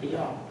original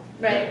NPR.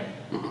 right?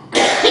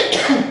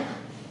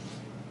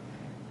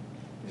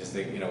 Just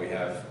think, you know, we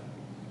have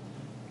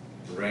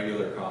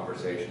regular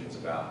conversations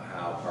about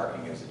how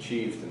parking is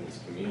achieved in this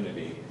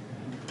community.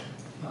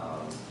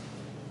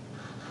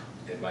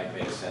 It might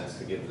make sense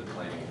to give the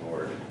planning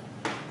board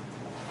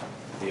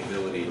the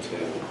ability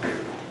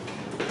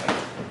to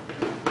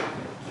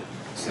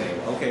say,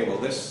 okay, well,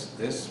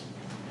 this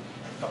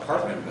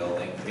apartment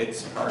building,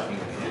 its parking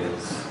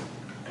is,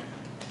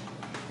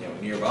 you know,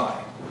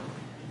 nearby.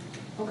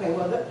 Okay,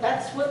 well,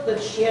 that's what the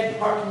shared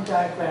parking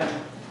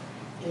diagram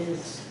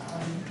is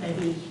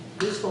maybe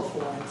useful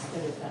for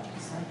instead of that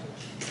percentage.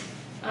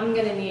 I'm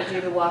gonna need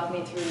you to walk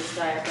me through this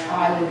diagram.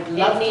 I would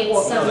love to It needs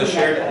walk some. No, the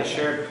Something like that.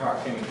 shared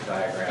parking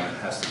diagram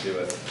has to do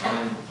with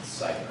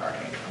on-site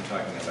parking. I'm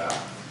talking about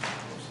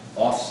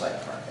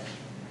off-site parking.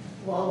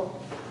 Well,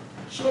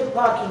 shared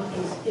parking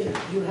is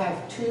if you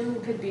have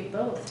two Could be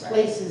both, right?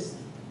 places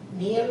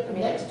near, I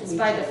mean, next to it's each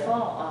by other.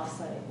 default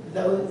off-site.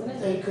 Though isn't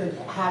it? they could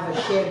have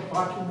a shared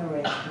parking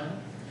arrangement,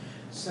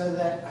 so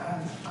that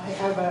I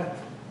have a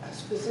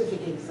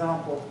specific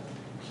example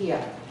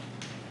here.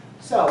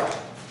 So,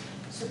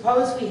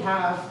 suppose we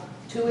have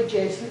two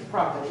adjacent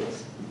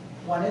properties.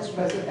 One is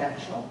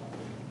residential,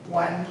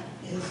 one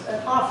is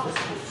an office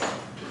use.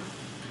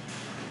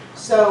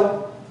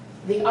 So,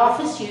 the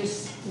office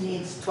use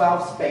needs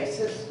 12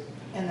 spaces,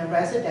 and the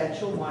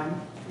residential one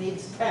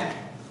needs 10,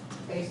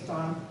 based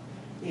on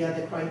the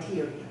other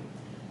criteria.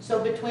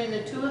 So between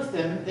the two of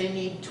them, they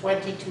need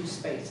 22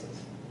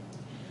 spaces.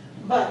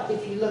 But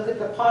if you look at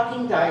the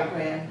parking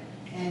diagram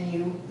and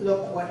you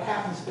look what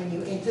happens when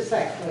you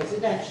intersect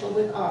residential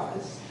with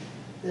office,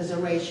 there's a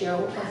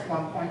ratio of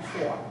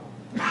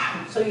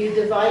 1.4. So you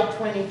divide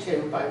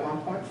 22 by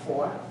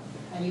 1.4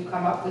 and you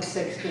come up with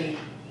 16.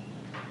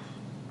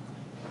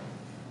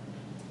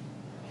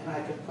 And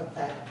I could put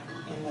that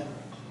in the,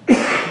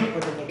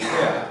 with an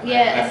example.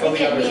 Yeah, I fully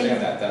think it understand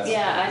means- that. That's,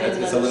 Yeah, I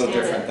didn't it's a little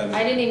understand different it. than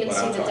I didn't even what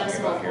see I'm the talking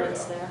decimal about here,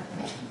 points though. there.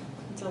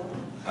 Until-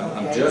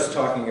 I'm Okay. just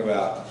talking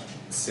about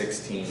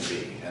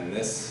 16B and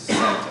this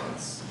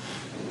sentence,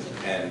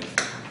 and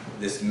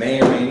this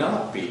may or may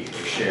not be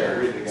a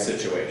shared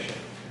situation.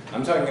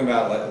 I'm talking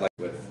about like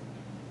with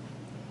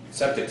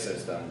septic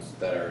systems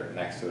that are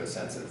next to a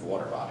sensitive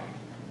water body.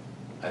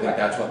 I think Right.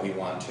 that's what we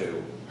want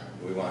to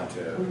We want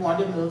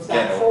to move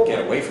that get forward.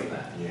 away from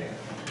that. Yeah,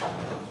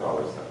 it's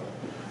always that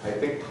way. I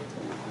think,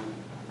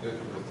 the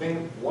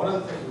thing, one of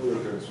the things we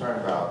were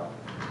concerned about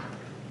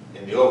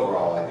in the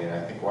overall idea,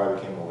 and I think why we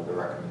came up with the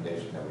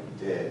recommendation that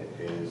we did,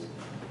 is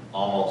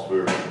almost we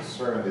were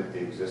concerned that the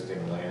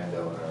existing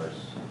landowners,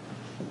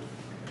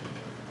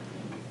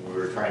 we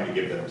were trying to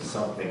give them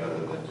something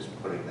other than just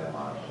putting them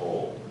on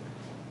hold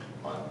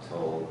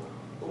until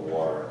the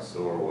water and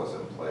sewer was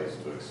in place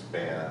to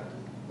expand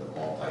the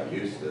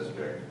multi-use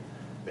district.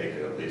 They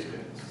could at least,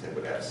 they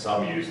would have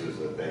some uses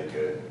that they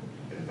could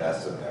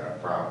invest in their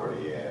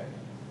property and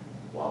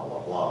blah, blah,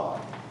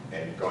 blah.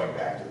 And going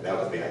back to, that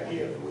was the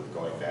idea with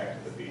going back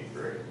to the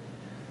B3.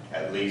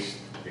 At least,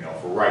 you know,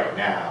 for right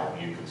now,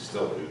 you can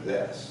still do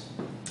this.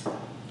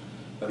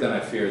 But then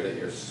I fear that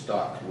you're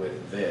stuck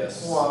with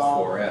this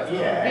Well, forever.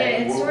 Yeah.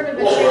 it's we're- sort of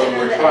a well, chicken or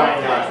We're the trying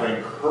egg not thing. to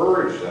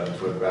encourage them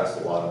to invest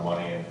a lot of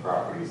money in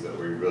properties that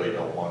we really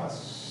don't want to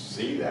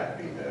see that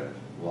be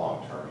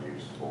long-term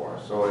use for.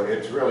 So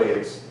it's really,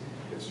 it's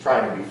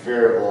trying to be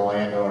fair to the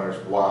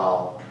landowners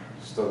while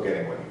still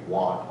getting what you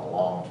want a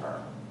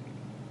long-term.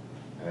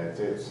 And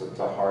it's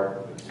a hard.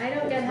 I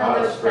don't get it's how not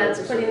a those, straight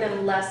that's putting decision.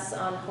 them less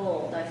on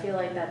hold. I feel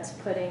like that's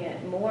putting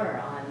it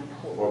more on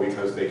hold. Well,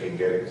 because they can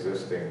get the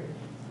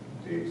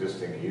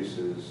existing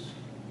uses.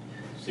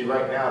 See,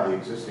 right now, the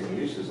existing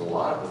uses, a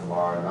lot of them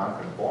are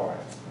non-conforming.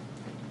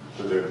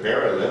 So they're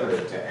very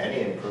limited to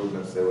any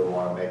improvements they would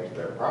want to make to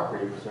their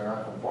property because they're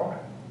not conforming.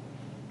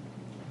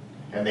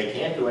 And they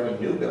can't do any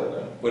new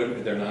building.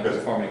 They're not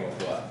conforming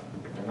with what?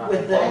 They're not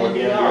With the conforming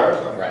with the NPR.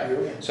 NPR zone.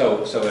 Right,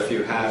 so if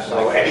you have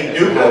So like. any if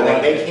new you have building,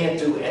 like- they can't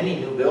do any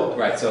new building.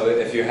 Right, so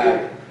if you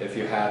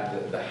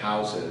had the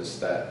houses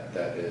that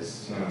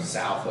is, you know,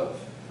 south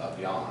of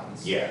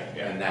Yon's. Yeah,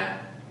 yeah. And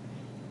that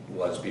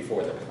was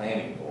before the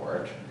planning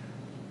board,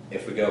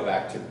 if we go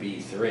back to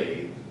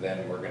B3,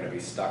 then we're gonna be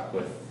stuck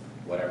with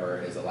whatever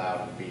is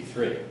allowed in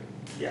B3.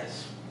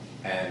 Yes.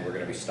 And we're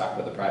gonna be stuck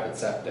with a private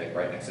septic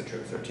right next to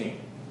Troop 13.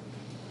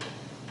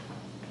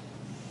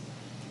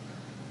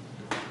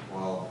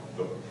 Well,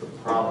 the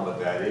problem with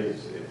that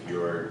is if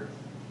you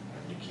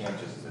can't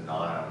just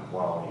deny them,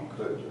 well, you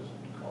could just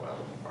call out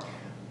the farm.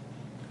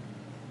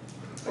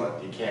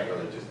 But you can't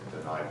really just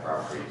deny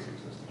properties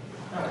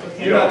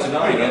existing. You're not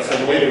denying it, so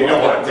the way You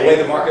don't wanna take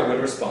the market would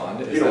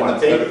respond is You don't that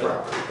wanna take the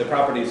property. the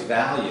property's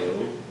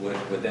value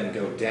would then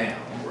go down.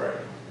 Right.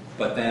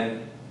 But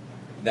then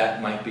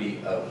that might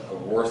be a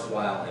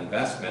worthwhile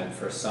investment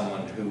for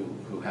someone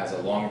who has a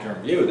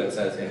long-term view that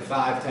says in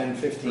 5, 10,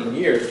 15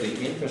 years,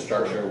 the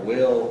infrastructure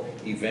will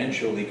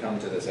eventually come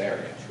to this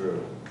area.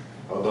 True.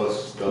 Oh,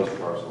 those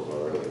parcels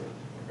are really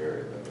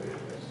very limited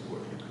as to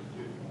what you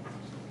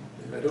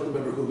could do. I don't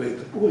remember who made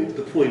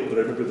the point, but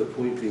I remember the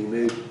point being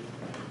made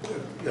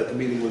at the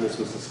meeting when this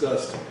was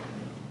discussed.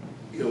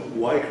 You know,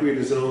 why create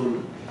a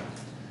zone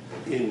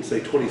in, say,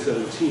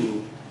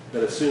 2017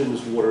 that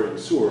assumes water and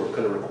sewer,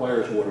 kind of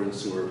requires water and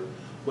sewer,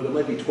 when it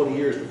might be 20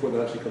 years before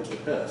that actually comes to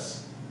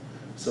pass?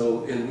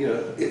 So, you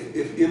know,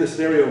 if in a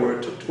scenario where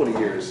it took 20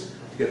 years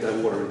to get that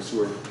water and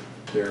sewer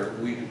there,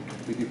 we'd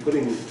be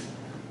putting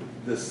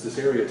this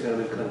area of town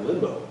in kind of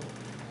limbo,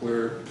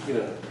 where, you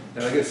know,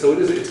 and I guess, so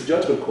it's a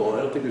judgment call. I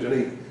don't think there's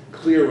any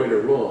clear right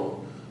or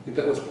wrong. I think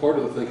that was part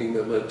of the thinking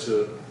that led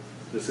to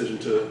the decision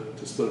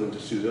to split it into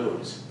 2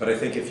 zones. But I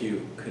think if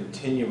you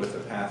continue with the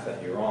path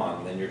that you're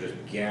on, then you're just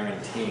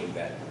guaranteeing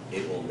that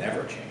it will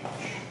never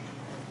change.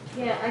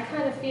 Yeah, I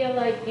kind of feel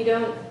like you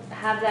don't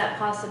have that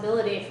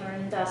possibility for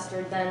an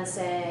investor then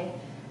saying,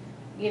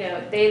 you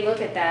know, they look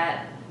at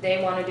that,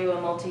 they want to do a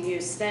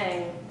multi-use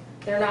thing,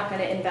 they're not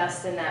going to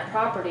invest in that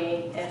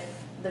property if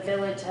the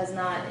village has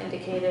not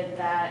indicated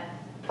that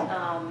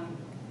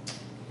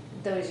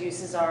those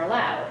uses are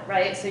allowed,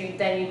 right? So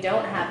then you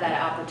don't have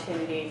that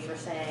opportunity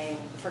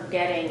for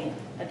getting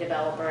a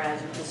developer,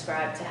 as you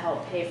described, to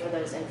help pay for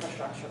those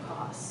infrastructure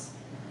costs.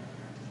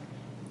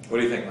 What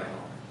do you think, Michael?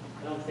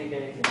 I don't think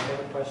anything. I have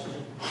a question.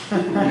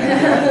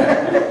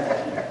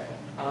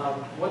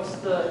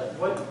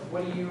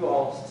 What do you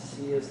all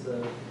see as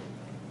the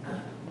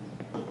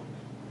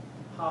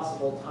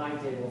possible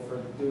timetable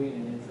for doing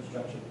an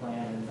infrastructure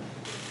plan and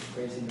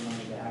raising the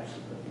money to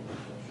actually put the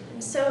infrastructure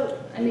in? So,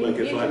 I You mean, might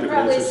get you 5 can different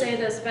probably answers. say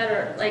this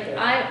better. Like,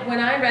 when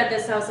I read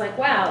this, I was like,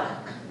 wow,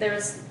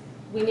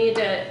 we need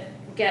to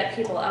get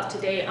people up to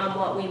date on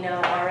what we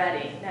know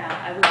already. Now,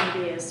 I wouldn't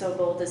be so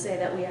bold to say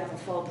that we have a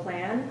full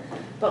plan,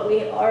 but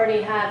we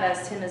already have,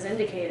 as Tim has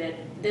indicated,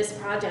 this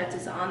project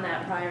is on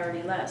that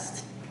priority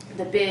list.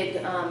 The big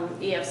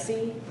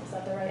EFC, is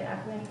that the right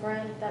acronym,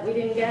 Brian, that we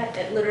didn't get?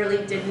 It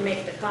literally didn't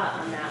make the cut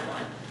on that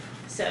one.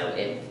 So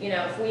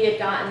if we had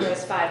gotten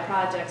those 5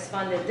 projects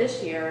funded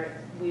this year,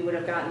 we would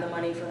have gotten the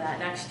money for that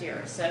next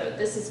year. So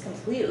this is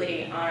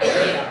completely on our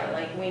radar,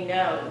 like we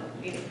know,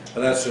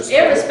 But that's just.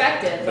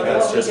 irrespective But of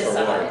that's what we just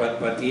for water, decide.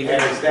 but even.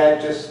 And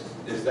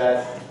is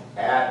that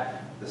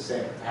at the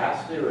same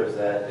capacity or is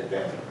that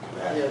advantage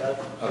capacity?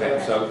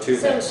 Okay, so 2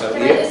 things. So So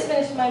can I just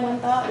finish my one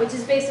thought, which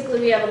is basically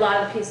we have a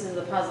lot of pieces of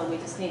the puzzle, we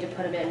just need to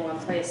put them in one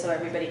place so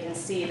everybody can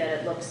see that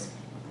it looks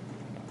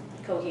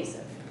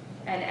cohesive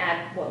and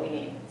add what we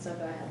need. So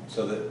go ahead.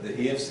 So the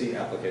EFC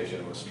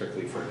application was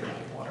strictly for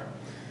drinking water.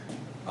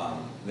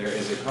 There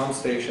is a pump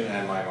station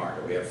at my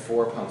market. We have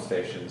 4 pump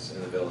stations in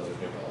the village of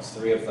New Paltz.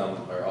 3 of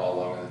them are all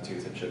long in the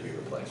tooth and should be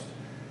replaced.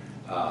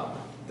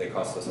 They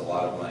cost us a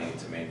lot of money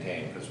to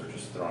maintain because we're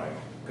just throwing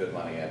good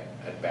money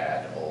at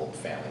bad old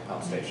family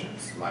pump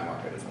stations. My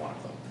market is one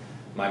of them.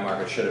 My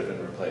market should have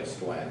been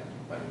replaced when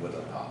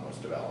Woodland Pond was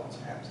developed.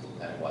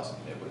 Absolutely. And it wasn't.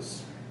 It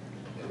was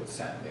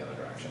sent in the other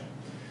direction.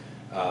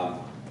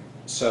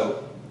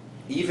 So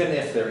even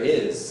if there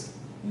is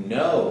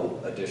no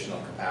additional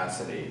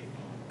capacity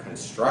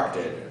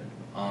constructed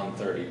on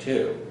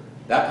 32,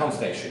 that pump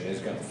station is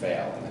going to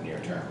fail in the near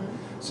term.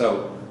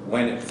 So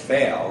when it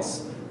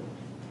fails,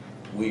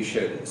 we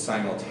should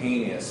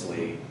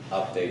simultaneously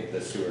update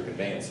the sewer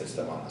conveyance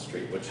system on the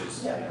street, which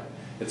is,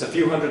 it's a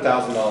few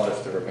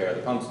 $100,000s to repair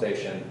the pump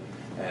station,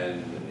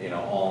 and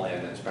all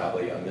in, it's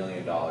probably $1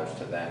 million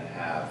to then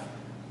have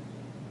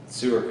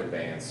sewer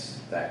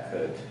conveyance that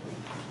could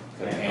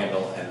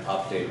handle an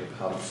updated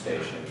pump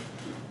station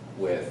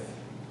with,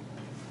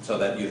 so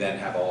that you then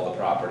have all the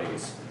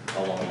properties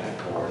along that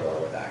corridor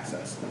with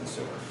access to the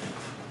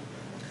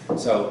sewer.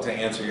 So to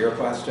answer your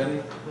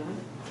question,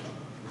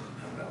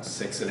 I don't know,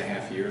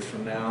 6.5 years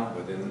from now,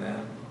 within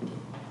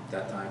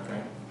that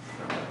timeframe?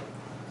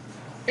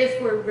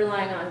 If we're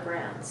relying on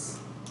grants.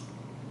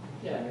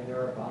 Yeah, I mean,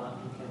 there are bond,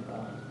 you can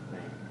bond.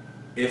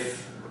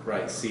 If,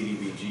 right,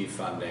 CDBG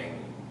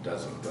funding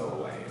doesn't go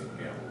away, and,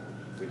 you know,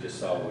 we just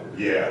saw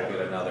we Yeah. get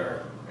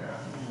another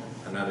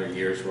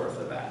year's worth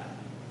of that.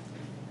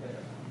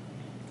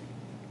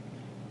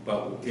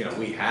 But, you know,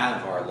 we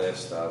have our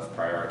list of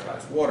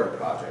prioritized water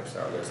projects,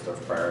 our list of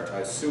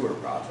prioritized sewer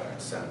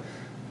projects, and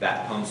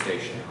that pump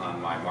station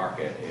on my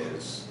market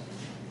is,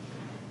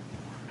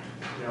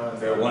 You know,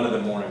 they're one of the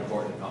more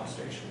important pump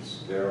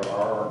stations. There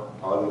are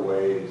other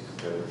ways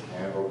that it's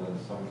handled in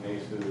some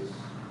cases,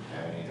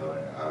 and, you know,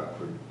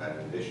 an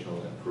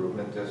additional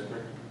improvement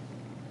district,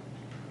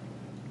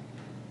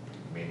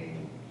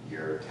 meaning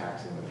you're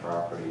taxing the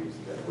properties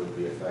that would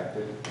be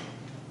affected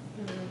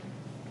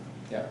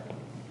Yeah.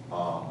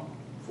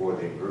 for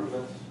the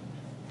improvements.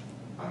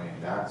 I mean,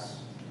 that's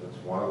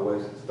one of the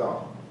ways it's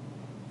done.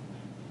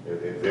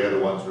 If they're the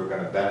ones who are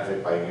gonna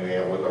benefit by being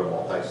able to go to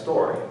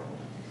multi-story,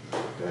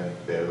 then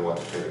they're the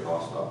ones who pay the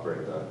cost to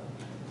upgrade the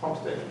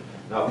pump station.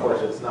 Now, of course,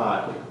 it's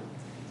not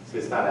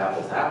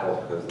apples to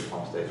apples because the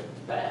pump station's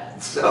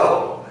bad,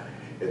 so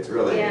it's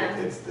really, Yeah.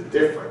 it's the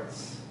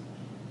difference.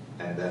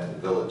 And then the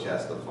village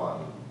has to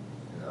fund,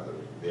 you know,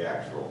 the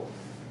actual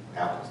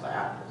apples to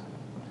apples.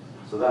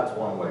 So that's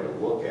one way to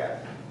look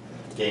at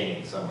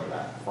gaining some of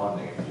that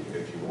funding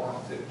if you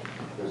want to.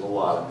 There's a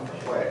lot of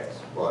different ways,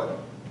 but,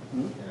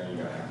 you know, you're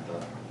gonna have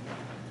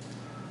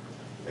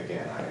to,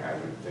 again, I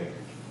would think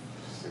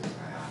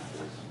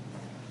 6.5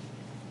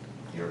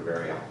 is, you're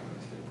very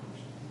optimistic.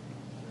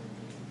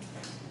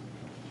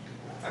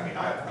 I mean,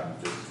 I'm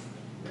just,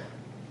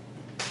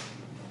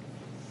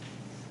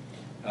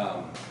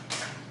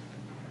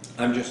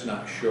 I'm just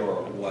not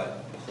sure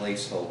what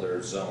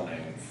placeholder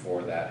zoning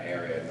for that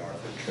area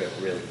north of Trip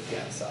really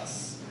gets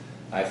us.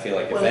 I feel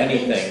like if Well, it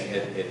means-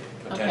 anything, it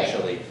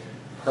potentially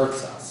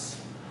hurts us.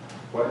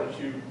 why don't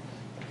you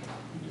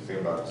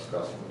think about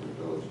discussing with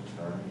the village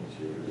attorney,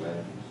 is your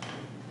land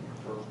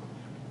use?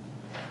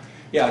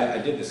 Yeah, I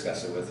did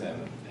discuss it with him,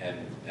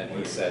 and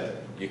he said,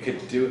 you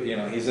could do, you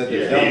know, he said,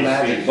 there's Yeah, no he's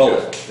magic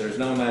bullet, just- there's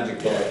no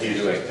magic bullet to He's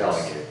doing just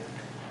telling this. you.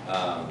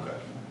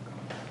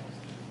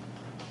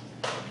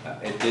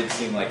 It did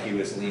seem like he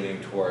was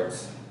leaning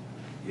towards,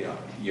 you know,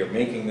 you're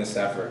making this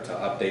effort to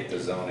update the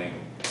zoning,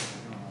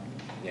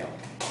 you know,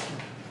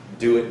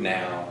 do it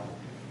now,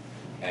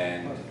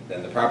 and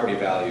then the property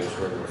values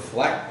would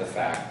reflect the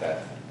fact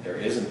that there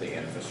isn't the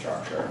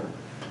infrastructure.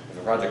 If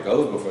a project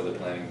goes before the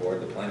planning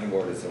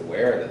board is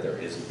aware that there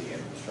isn't the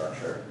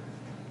infrastructure.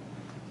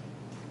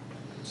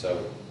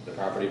 So the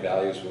property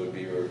values would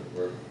be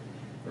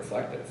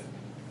reflective.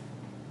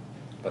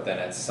 But then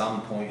at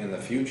some point in the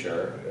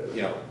future,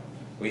 you know,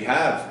 we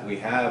have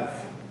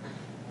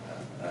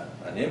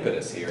an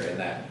impetus here in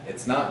that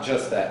it's not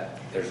just that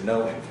there's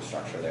no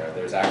infrastructure there,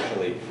 there's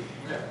actually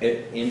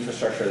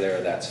infrastructure there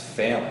that's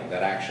failing,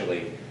 that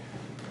actually,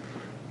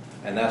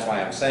 and that's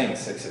why I'm saying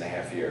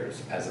 6.5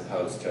 years as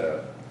opposed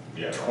to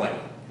 20.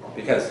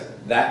 Because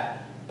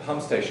that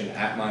pump station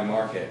at my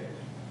market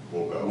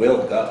will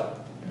go.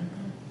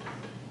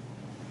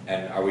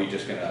 And are we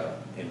just gonna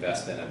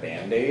invest in a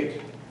Band-Aid?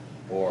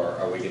 Or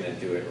are we gonna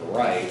do it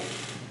right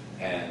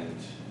and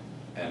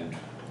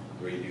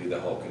redo the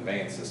whole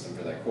conveyance system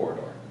for that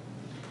corridor?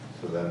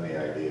 So then the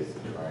idea is to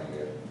try and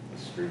get the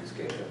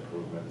streetscape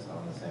improvements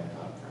on the same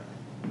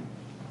timeframe.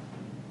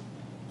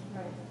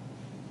 Right.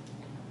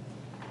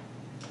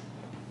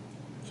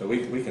 So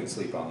we can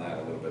sleep on that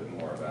a little bit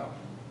more about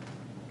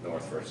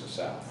north versus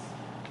south.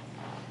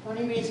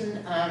 Only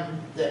reason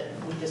that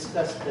we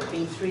discussed the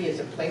B3 as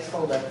a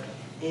placeholder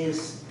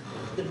is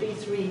the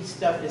B3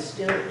 stuff is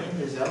still in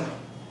the zone,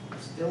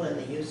 still in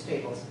the use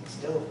tables, it's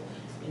still,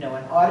 you know,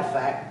 an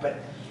artifact, but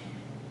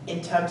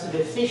in terms of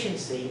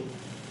efficiency,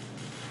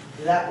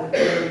 that would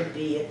really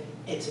be,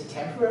 it's a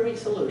temporary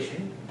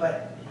solution,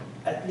 but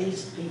at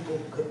least people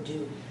could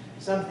do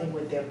something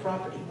with their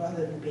property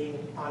rather than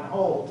being on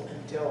hold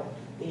until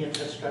the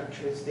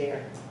infrastructure is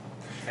there.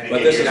 And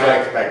But again, this you're is not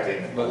what-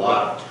 expecting a but-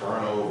 lot of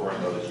turnover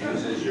in those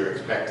uses, you're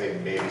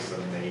expecting maybe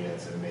some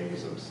maintenance and maybe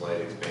some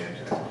slight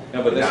expansion.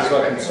 No, but this You're is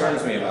not what expecting a lot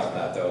concerns of me about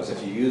investment. that though, is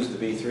if you use the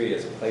B3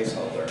 as a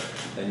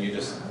placeholder, then you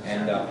just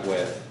end up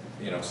with,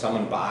 you know,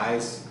 someone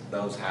buys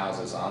those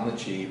houses on the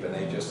cheap and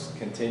they just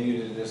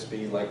continue to just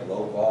be like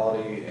low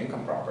quality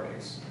income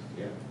properties.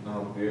 Yeah,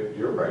 no,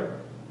 you're right.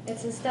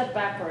 It's a step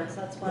backwards,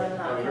 that's why I'm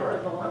not Yeah, you're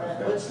right. comfortable with it.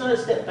 Well, it's not a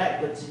step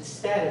backwards, it's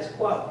status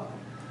quo.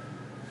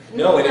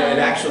 No, it it's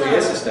actually not.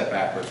 is a step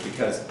backwards,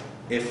 because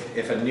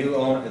if a new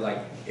owner, like,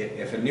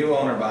 if a new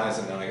owner buys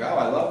it and they're like, oh,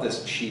 I love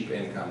this cheap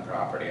income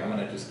property, I'm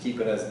gonna just keep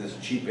it as this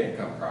cheap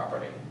income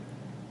property.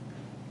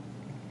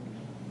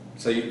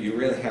 So you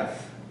really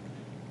have,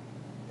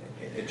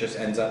 it just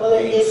ends up Well,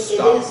 being it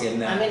stuck is,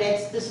 in I that.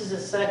 mean, this is a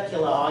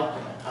circular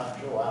argument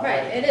after a while.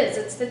 Right, it is,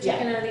 it's the Yeah.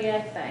 chicken or the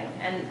egg thing,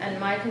 and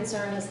my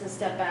concern is the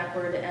step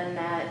backward and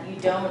that you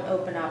don't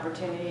open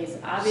opportunities.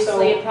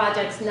 Obviously, So- a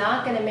project's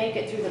not gonna make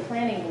it through the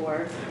planning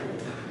board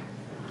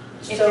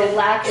if So it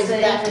lacks is the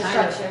that kind of,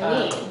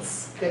 infrastructure needs.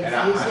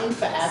 Confusing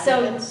for So,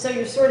 applicants? so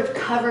you're sort of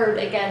covered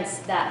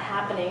against that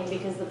happening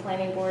because the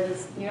planning board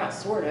is, you're not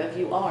sort of,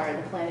 you are,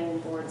 the planning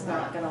board's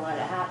not gonna let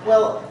it happen.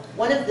 Well,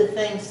 one of the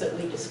things that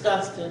we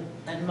discussed,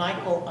 and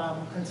Michael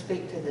can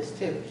speak to this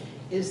too,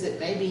 is that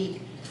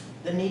maybe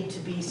there need to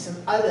be some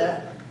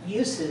other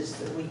uses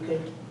that we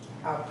could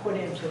put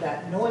into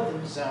that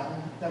northern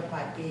zone that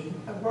might be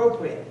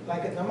appropriate.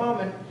 Like at the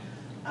moment,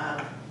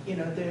 you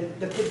know,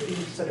 there could be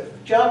sort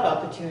of job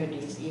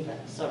opportunities even,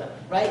 sort of,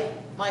 right?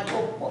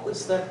 Michael, what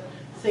was the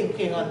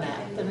thinking on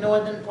that? The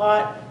northern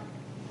part?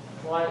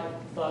 Well, I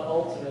thought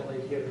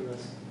ultimately, given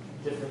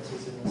the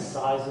differences in the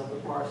size of the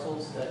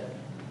parcels, that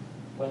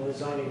when the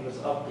zoning was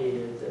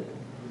updated, that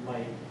you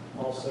might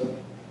also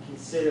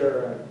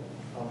consider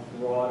a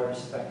broader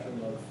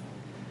spectrum of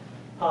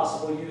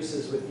possible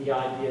uses with the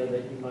idea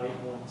that you might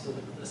want to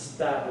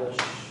establish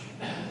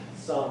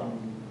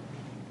some,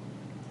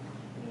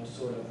 you know,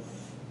 sort of,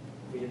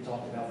 we had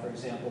talked about, for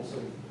example,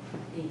 sort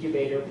of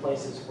incubator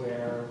places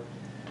where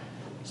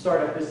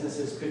startup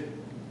businesses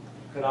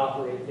could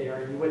operate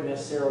there, and you wouldn't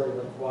necessarily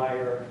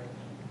require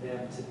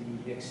them to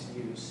be mixed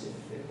use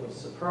if it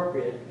was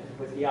appropriate, and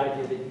with the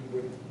idea that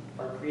you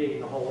are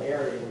creating a whole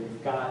area where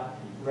you've got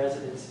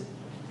residents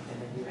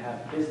and then you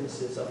have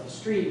businesses up the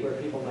street where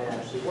people might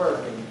actually work,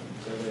 and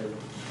so they're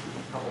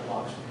a couple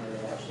blocks from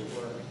where they actually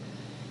work.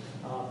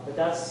 But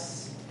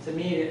that's, to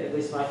me, at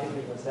least my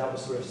thinking was that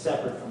was sort of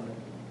separate from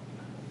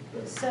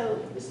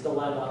this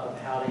dilemma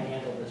of how to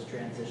handle this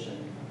transition.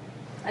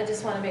 I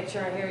just want to make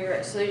sure I hear you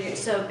right.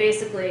 So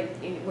basically,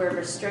 we're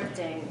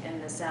restricting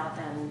in the south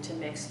end to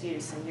mixed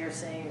use, and you're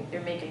saying,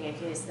 you're making a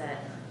case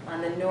that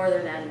on the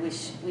northern end,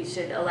 we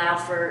should allow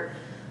for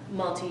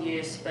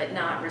multi-use, but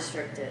not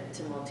restrict it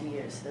to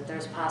multi-use, that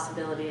there's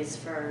possibilities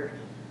for,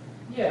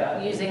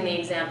 Yeah. using the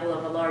example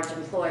of a large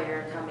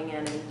employer coming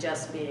in and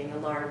just being a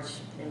large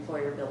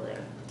employer building.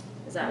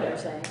 Is that what you're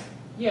Yeah. saying?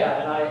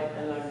 Yeah,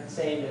 and I'm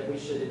saying that we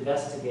should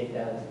investigate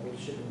that, and we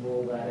shouldn't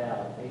rule that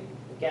out.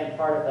 Again,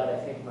 part of that I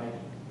think might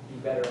be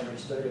better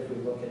understood if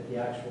we look at the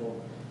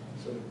actual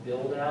sort of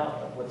build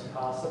out of what's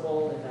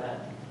possible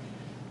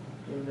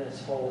in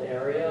this whole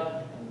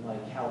area, and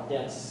like how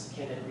dense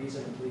can it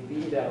reasonably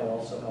be. That will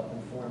also help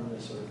inform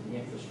the sort of the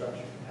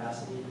infrastructure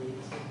capacity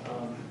needs.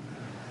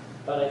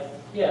 But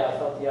I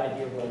thought the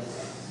idea was,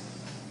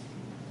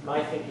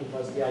 my thinking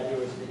was the idea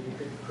was that you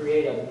could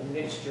create a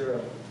mixture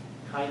of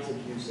kinds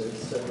of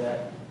uses so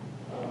that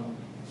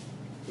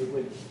it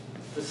would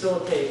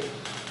facilitate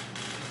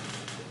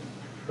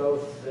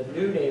both the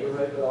new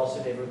neighborhood, but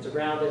also neighborhoods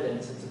around it,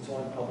 and since it's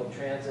on public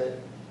transit,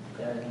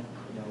 then,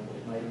 you know,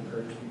 it might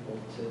encourage people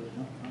to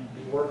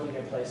be working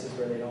in places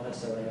where they don't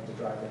necessarily have to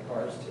drive their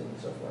cars to and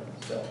so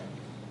forth. So,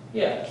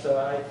 yeah, so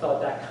I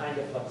thought that kind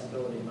of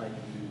flexibility might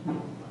be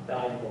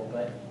valuable,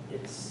 but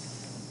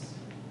it's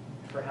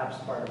perhaps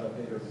part of a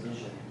bigger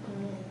vision.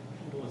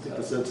 Well, I think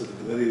the sense of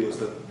the committee was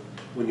that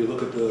when you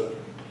look at the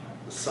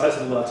size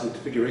of the lots and the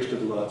configuration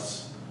of the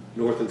lots,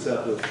 north and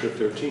south of Strip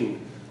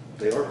 13,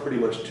 they are pretty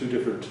much two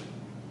different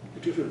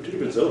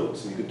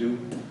zones, and you can do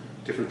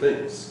different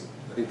things.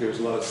 I think there's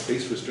a lot of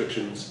space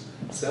restrictions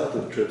south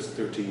of Strip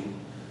 13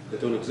 that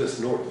don't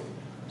exist north.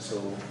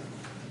 So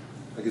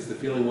I guess the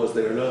feeling was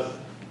they are not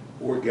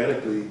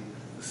organically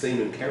the same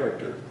in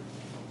character.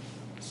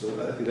 So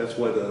I think that's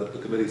why the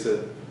committee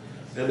said,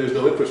 and there's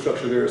no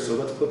infrastructure there, so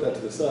let's put that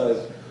to the side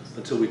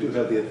until we do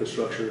have the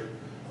infrastructure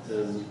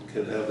and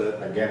can have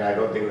that. Again, I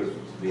don't think it was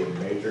to be a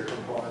major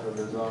component of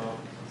the zone.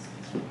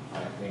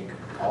 I think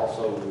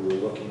also we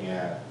were looking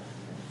at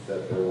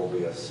that there will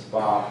be a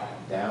spot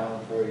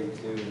down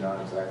 32,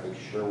 not exactly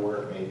sure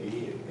where it may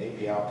be. It may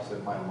be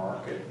opposite my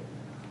market,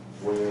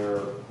 where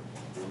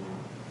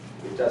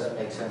it doesn't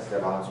make sense to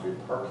have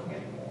on-street parking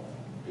anymore,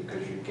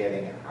 because you're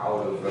getting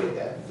out of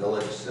that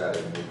village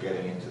setting, you're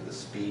getting into the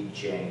speed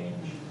change.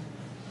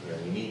 You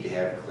know, you need to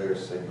have clear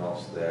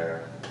signals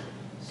there.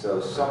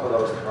 So some of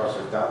those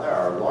parcels down there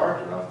are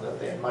large enough that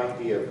they might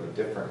be of a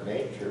different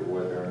nature,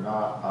 where they're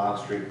not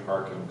on-street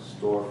parking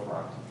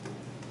storefront.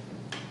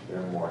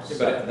 They're more Yeah,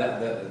 set.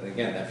 but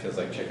again, that feels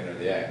like chicken or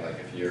the egg. Like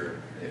if you're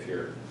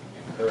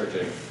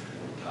encouraging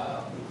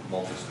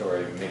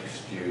multi-story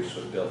mixed use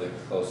with buildings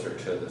closer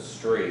to the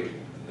street,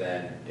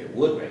 then it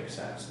would make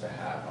sense to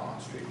have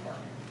on-street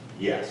parking.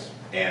 Yes,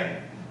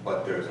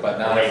 but there's a But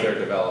not if point- they're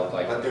developed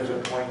like. But there's a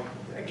point,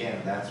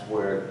 again, that's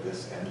where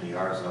this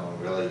NDR zone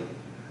really,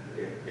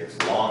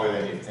 it's longer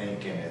than you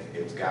think, and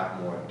it's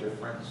got more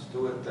difference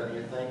to it than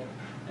you think.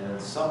 And in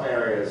some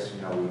areas,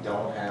 you know,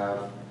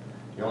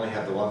 you only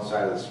have the one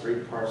side of the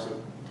street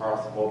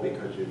possible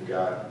because you've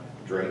got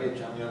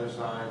drainage on the other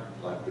side,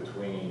 like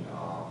between,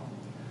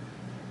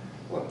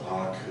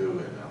 Pontoon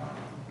and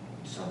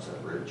Sunset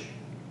Ridge.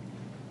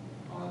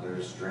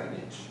 there's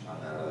drainage on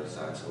that other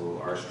side,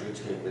 so our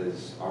streetscape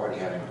is already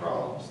having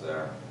problems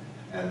there.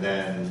 And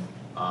then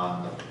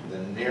on the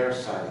near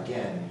side,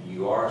 again,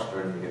 you are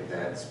starting to get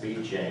that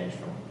speed change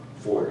from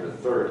 40 to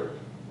 30,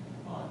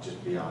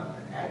 just beyond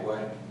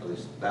Agway, at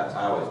least that's,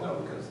 I always know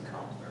because the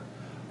cops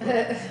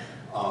there.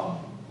 But,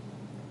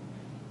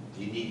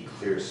 you need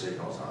clear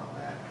signals on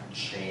that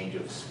change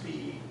of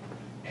speed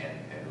and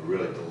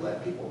really to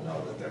let people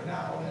know that they're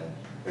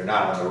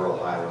not on the rural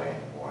highway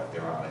anymore,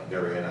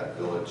 they're in a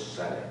village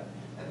setting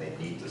and they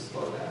need to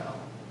slow down.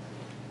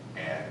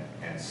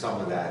 And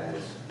some of that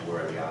is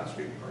where the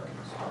on-street parking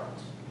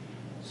starts.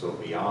 So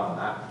beyond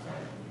that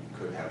point, you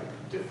could have a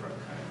different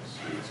kind of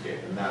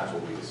streetscape, and that's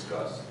what we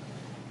discussed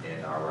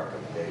in our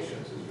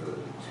recommendations, is really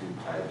the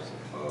two types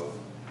of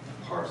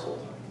parcel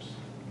types,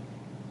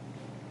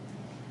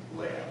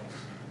 layouts.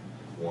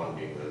 One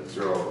being the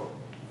zero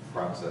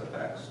front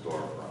setback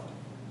storefront,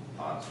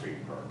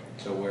 on-street parking.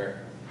 So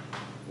where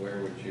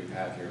would you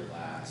have your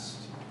last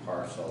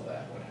parcel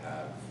that would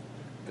have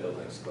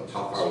buildings close to the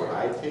How street? far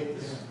would I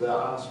take the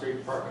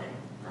on-street parking?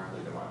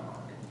 Currently to my mark.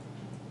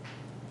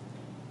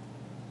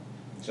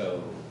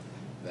 So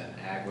then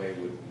Agway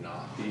would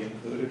not be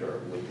included, or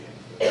it would be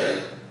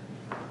included?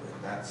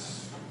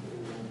 That's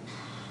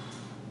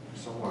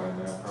somewhere in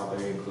there,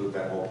 probably include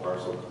that whole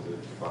parcel, because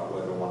it's about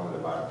whether one of the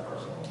buy a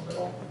parcel in the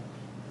middle.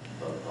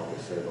 But probably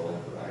say the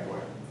length of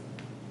Agway.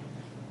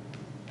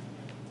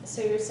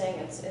 So you're saying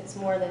it's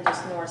more than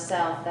just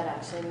north-south, that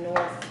actually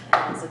north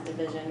has a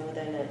division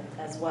within it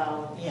as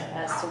well, Yeah.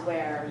 as to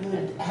where. You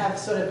would have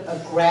sort of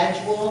a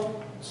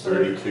gradual sort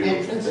of 32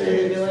 entrance to the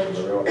days village,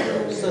 from the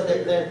railroad. so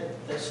that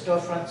the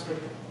storefronts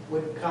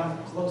would come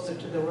closer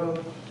to the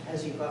road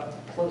as you got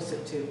closer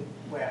to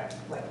where,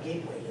 like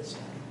Gateway is.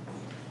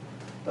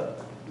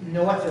 But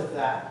north of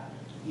that,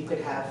 you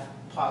could have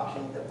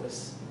parking that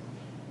was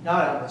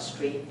not on the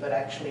street, but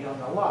actually on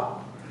the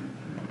lot.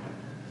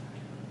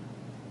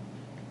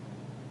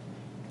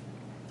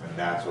 And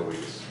that's what we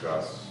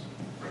discuss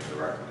in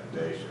the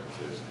recommendations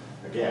is,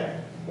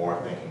 again, more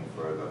thinking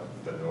for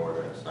the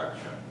northern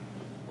section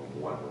of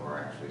when we're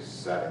actually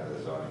setting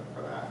the zoning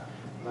for that.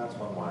 And that's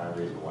one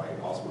reason why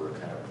also we're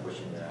kind of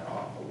pushing that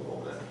off a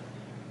little bit.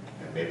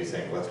 And maybe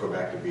saying, let's go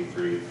back to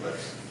B3,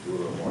 let's do a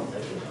little more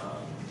thinking on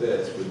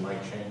this. We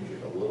might change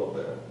it a little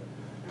bit.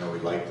 You know, we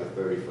like the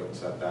 30-foot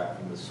setback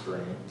from the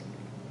stream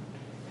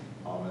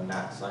in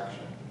that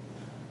section.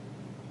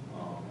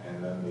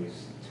 And then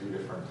these two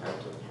different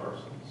types of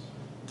parcels.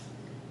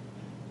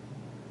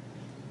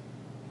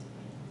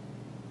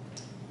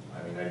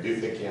 I mean, I do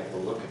think you have to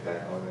look at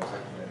that northern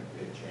section,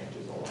 it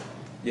changes a lot.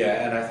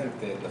 Yeah, and I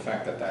think the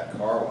fact that that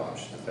car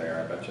wash is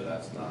there, I bet you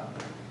that's not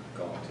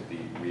going to be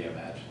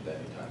reimagined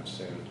anytime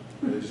soon.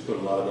 They just put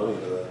a lot of money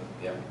into that.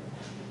 Yep.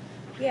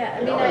 Yeah, I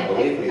You mean, know, and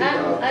believe me, the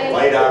I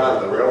light out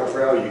on the rail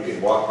trail, you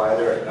can walk by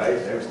there at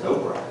night, there's no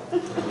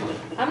problem.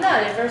 I'm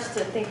not averse to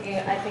thinking,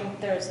 I think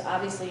there's,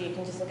 obviously, you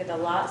can just look at the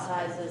lot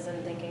sizes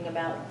and thinking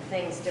about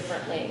things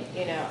differently,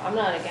 you know. I'm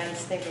not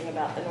against thinking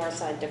about the north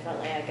side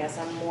differently, I guess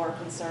I'm more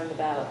concerned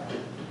about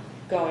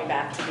going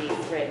back to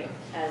B3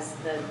 as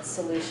the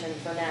solution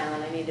for now,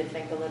 and I need to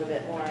think a little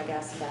bit more, I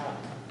guess, about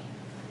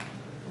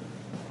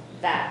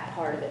that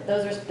part of it.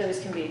 Those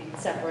can be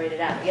separated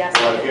out. Yes,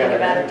 Well, we if can you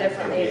think have about an- it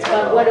differently, if you it's,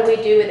 have but a- what do we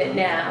do with it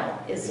now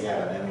is. If you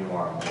have an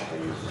MUR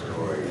multi-use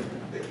story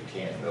that you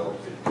can't build,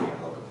 that you can't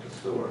hook up to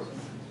stores,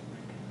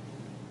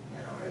 you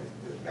know,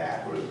 it's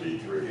back with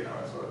B3, you know,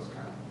 so it's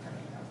kind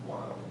of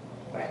one of them.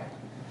 Right.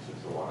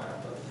 It's the one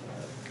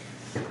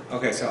after.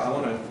 Okay, so I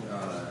want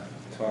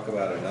to talk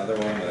about another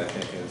one that I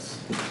think is,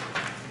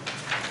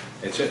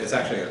 it's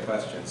actually a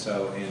question.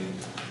 So in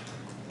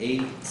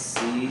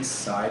 8C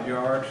side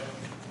yard,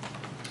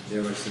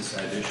 there was this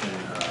addition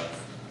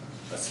of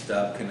a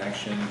stub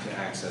connection to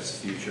access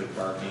future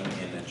parking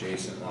in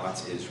adjacent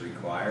lots is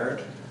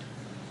required.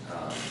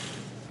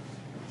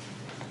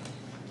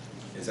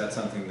 Is that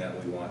something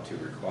that we want to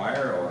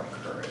require or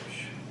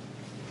encourage?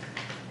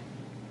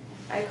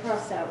 I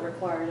crossed out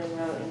required and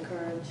wrote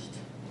encouraged.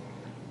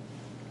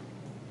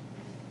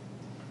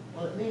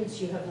 Well, it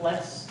means you have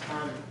less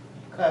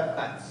curb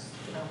cuts,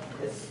 you know,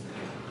 because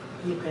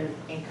you can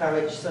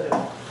encourage sort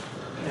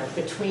of, you know,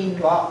 between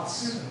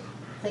lots.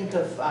 Think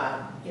of,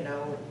 you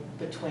know,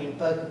 between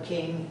Burger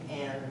King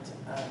and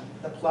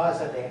the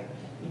plaza there.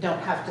 You don't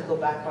have to go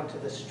back onto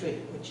the street,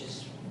 which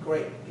is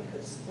great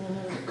because,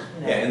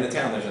 you know. Yeah, in the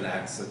town, there's an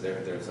access,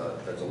 there's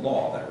a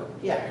law that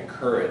Yeah.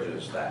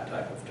 encourages that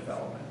type of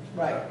development.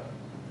 Right.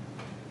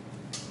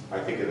 I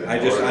think of the.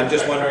 I'm northern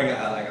just section. wondering,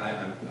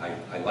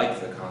 I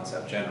like the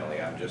concept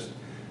generally, I'm just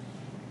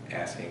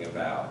asking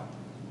about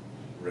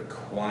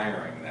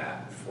requiring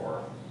that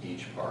for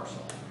each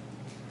parcel.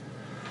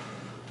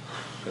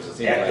 Because it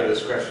seems At the like.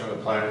 discretion of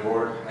the planning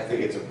board, I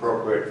think it's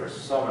appropriate for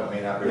some, it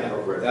may not be Yeah,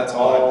 appropriate for that's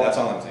all. all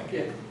I'm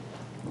thinking.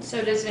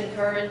 So does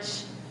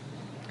encourage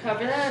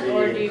cover that, See,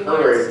 or do you want?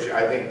 encourage,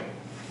 I think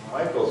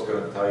Michael's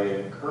gonna tell you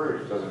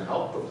encourage doesn't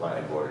help the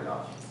planning board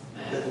enough.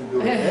 I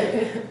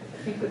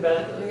think the I'm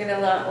benefit,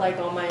 gonna like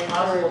all my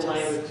possible encourages.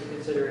 language to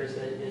consider is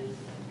that it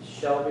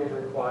shall be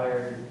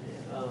required,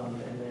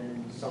 and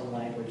then some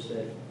language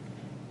that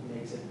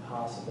makes it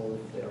possible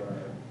if there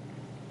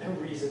are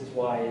reasons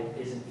why it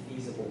isn't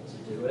feasible to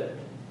do it.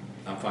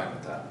 I'm fine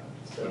with that.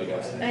 So, What do you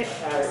guys think?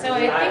 So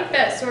I think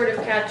that sort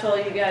of catch-all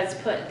you guys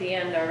put at the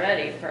end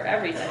already for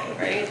everything,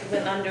 right?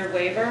 With under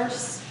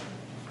waivers?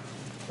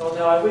 Well,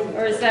 no, I wouldn't.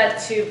 Or is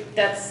that too,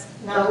 that's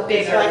No, a it's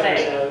bigger like,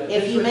 thing?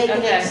 if you make an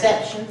Okay.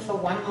 exception for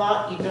one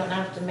lot, you don't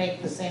have to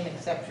make the same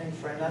exception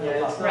for Yeah, another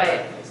it's lot. not,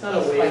 Right. it's not a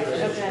It's waiver. like-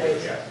 it's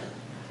Okay.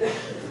 just-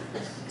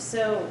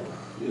 So,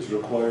 Is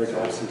required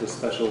absent a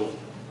special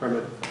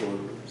permit or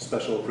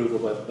special approval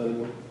by the planning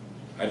board?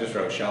 I just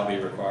wrote shall be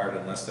required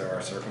unless there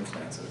are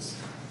circumstances.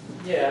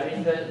 Yeah, I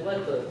mean, let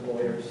the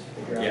lawyers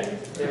figure out, Yeah.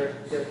 they're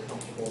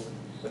comfortable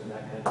putting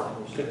that kind of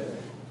language Okay. together.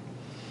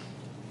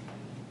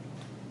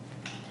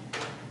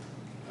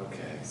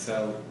 Okay,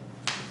 so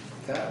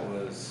that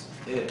was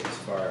it as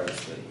far as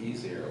the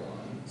easier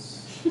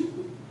ones.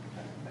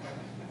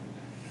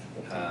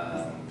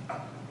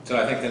 So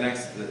I think the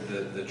next,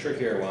 the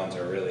trickier ones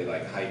are really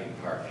like height and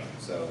parking.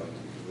 So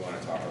we want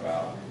to talk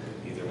about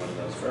either one of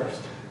those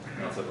first.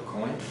 You want to flip a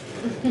coin?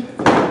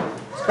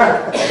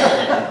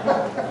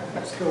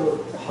 Let's go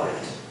with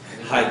height.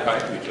 Height. Talk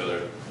to each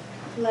other.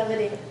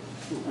 levity.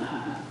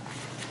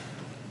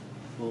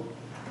 Well,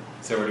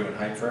 So we're doing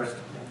height first?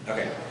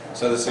 Okay,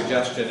 so the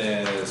suggestion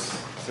is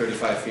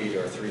 35 feet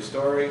or 3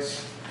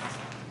 stories.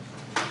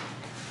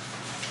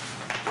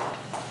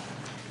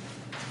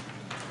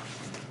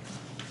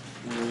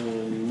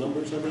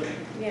 numbers on that?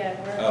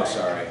 Yeah, we're. Oh,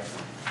 sorry.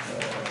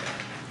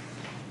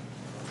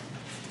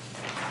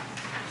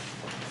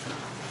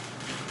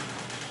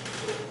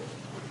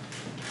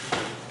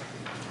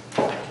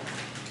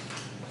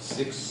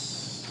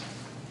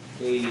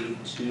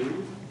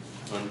 6A2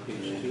 on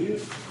page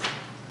 2.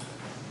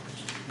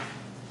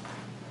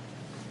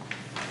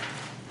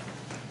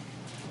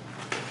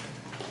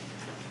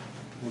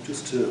 Well,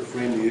 just to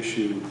frame the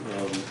issue,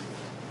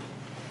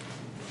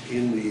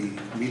 in the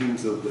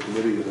meetings of the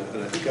committee,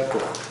 and I think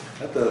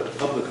at the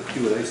public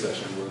Q&A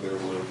session where there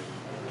were,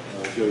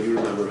 Joe, you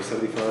remember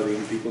 75,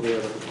 80 people there,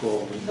 I don't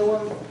recall. There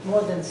were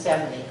more than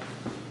 70.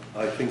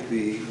 I think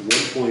the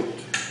one point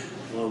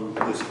on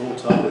this whole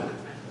topic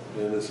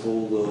and this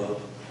whole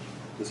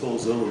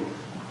zone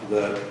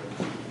that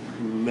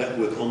met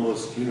with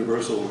almost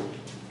universal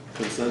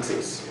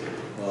consensus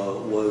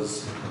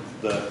was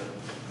that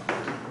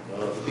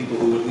the people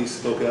who at least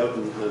spoke out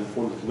and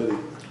formed the committee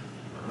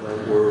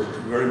were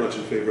very much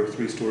in favor of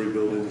 3-story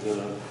buildings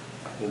and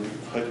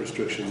height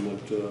restriction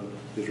that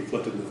is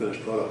reflected in the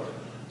finished product.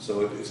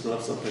 So it's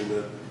not something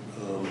that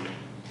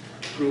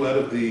grew out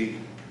of the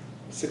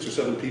 6 or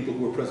 7 people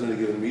who were present at a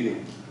given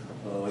meeting.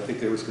 I think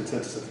there was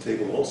consensus at the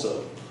table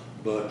also,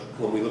 but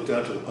when we looked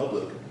out to the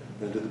public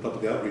and did the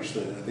public outreach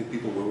thing, I think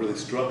people were really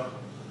struck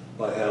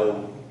by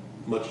how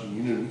much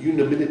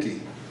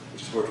unanimity,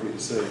 which is hard for me to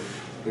say,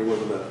 there was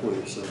on that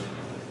point. So it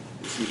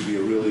seemed to be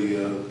a really,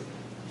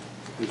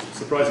 it's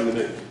surprising to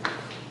me. It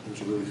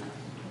was a really.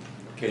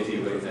 Katie,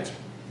 what do you think?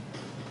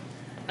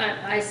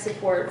 I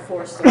support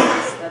 4 stories,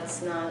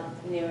 that's not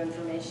new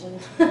information.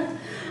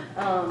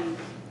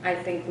 I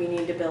think we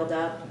need to build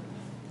up,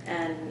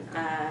 and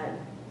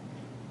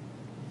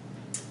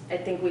I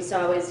think we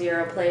saw with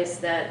Zero Place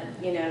that,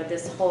 you know,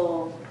 this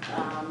whole,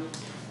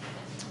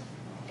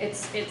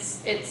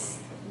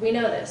 we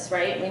know this,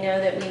 right? We know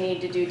that we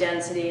need to do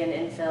density and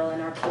infill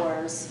in our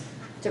cores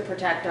to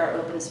protect our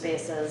open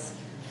spaces,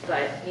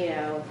 but, you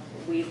know,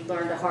 we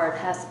learned a hard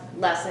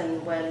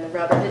lesson when the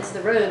rubber hits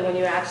the road, when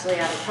you actually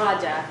have a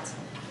project,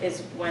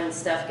 is when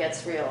stuff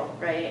gets real,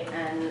 right?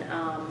 And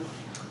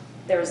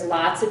there's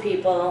lots of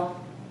people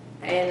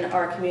in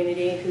our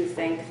community who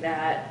think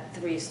that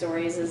 3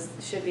 stories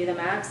should be the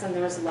max, and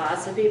there's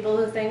lots of people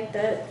who think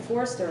that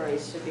 4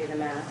 stories should be the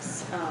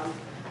max.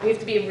 We have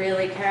to be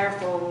really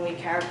careful when we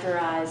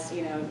characterize,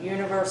 you know,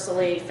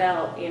 universally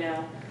felt, you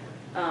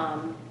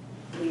know,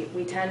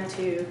 we tend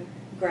to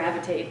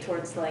gravitate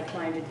towards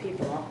like-minded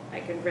people.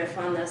 I could riff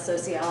on the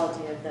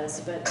sociology of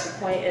this, but the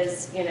point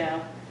is, you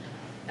know,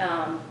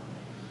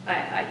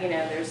 you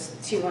know, there's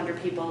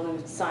 200 people who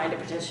signed a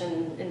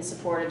petition in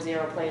support of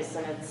Zero Place,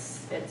 and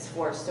it's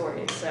 4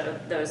 stories. So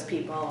those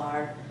people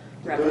are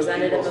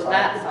representative of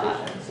that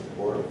thought. In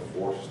support of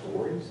 4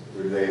 stories?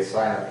 Or do they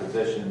sign a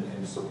petition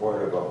in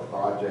support of a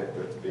project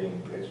that's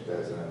being pitched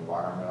as an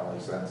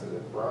environmentally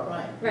sensitive product?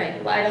 Right.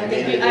 Right. Well, I don't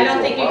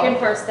think you can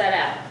parse that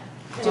out.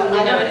 Do we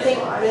I know don't it? think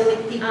really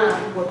people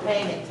were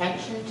paying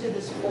attention to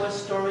this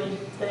 4-story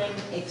thing,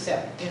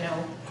 except, you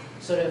know,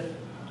 sort of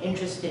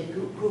interested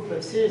group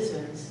of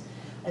citizens.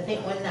 I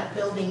think when that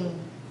building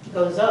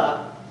goes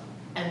up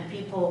and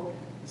people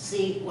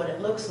see what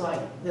it looks like,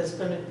 there's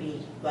going to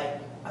be like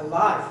a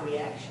lot of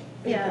reaction.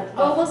 Yeah, People-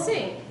 well,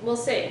 we'll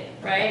see,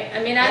 right? I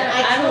mean, I'm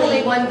Actually-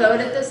 only one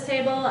vote at this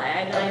table,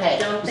 and I Okay,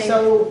 don't think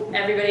so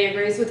everybody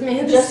agrees with me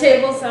at this Just-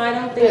 table, so I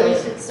don't think we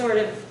Really? should sort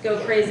of go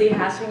crazy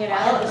hashing it I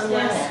out understand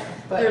unless that,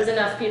 but there's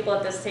enough people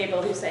at this table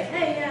who say,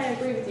 hey, yeah, I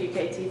agree with you,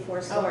 KT,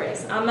 4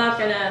 stories. I'm not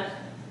gonna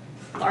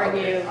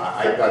argue.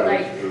 I thought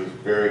like, it was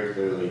very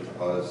clearly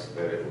to us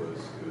that it was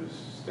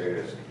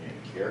stated as a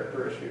community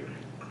character issue.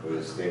 It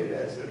was stated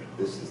as if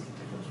this is the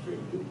difference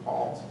between New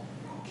Paltz,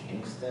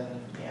 Kingston,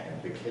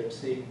 and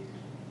Poughkeepsie,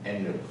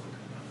 and Newport.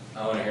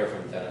 I want to hear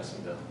from Dennis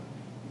and Bill.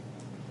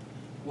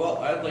 Well,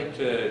 I'd like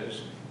to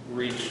just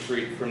read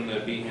straight from the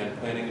Behan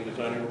Planning and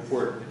Designing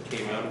report that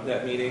came out of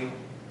that meeting,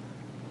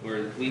 where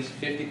at least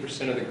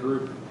 50% of the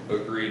group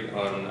agreed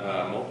on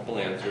multiple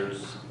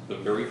answers. The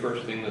very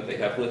first thing that they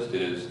have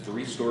listed is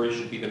 3 stories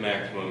should be the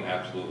maximum,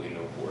 absolutely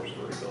no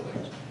 4-story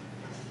buildings.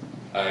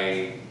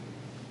 I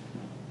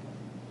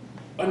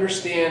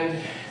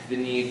understand the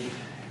need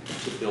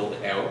to build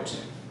out,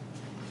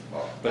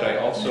 but I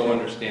also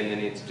understand the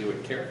need to do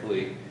it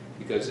carefully,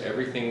 because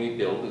everything we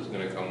build is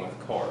going to come with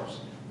cars.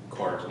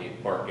 Cars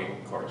need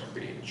parking, cars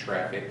create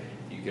traffic.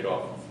 You get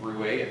off the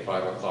freeway at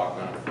 5 o'clock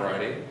on a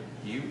Friday,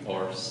 you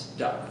are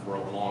stuck for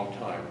a long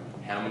time.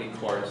 How many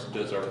cars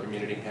does our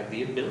community have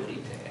the ability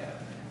to have?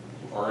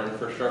 Our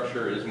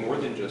infrastructure is more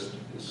than just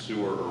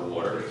sewer or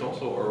water, it's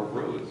also our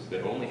roads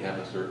that only have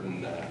a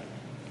certain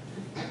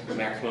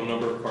maximum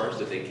number of cars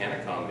that they can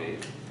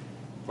accommodate.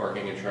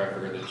 Parking and traffic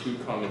are the 2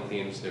 common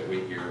themes that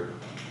we hear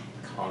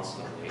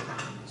constantly.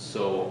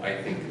 So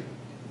I think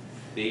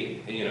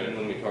and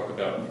when we talk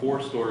about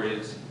 4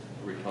 stories,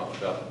 we talk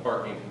about the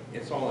parking,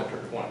 it's all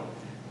intertwined.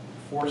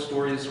 4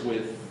 stories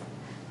with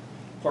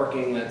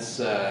parking that's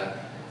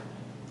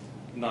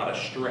not a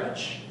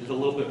stretch is a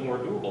little bit more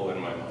doable in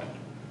my mind.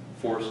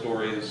 4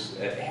 stories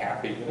at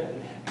half a unit,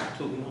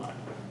 absolutely not.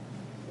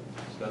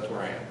 So that's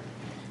where I am.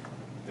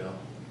 Bill?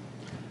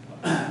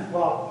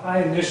 Well,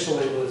 I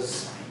initially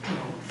was,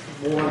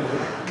 more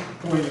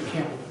going to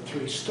camp with the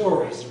 3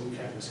 stories, and we've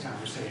had this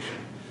conversation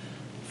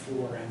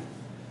before.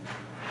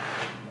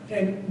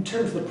 And in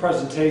terms of the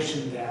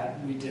presentation that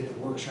we did, the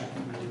workshop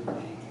that we did with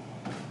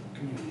the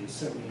community,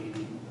 70,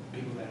 80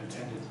 people that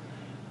attended,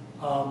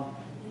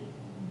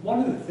 one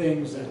of the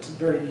things that's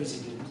very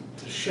easy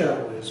to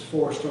show is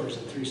 4 stories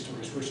and 3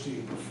 stories. Which do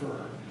you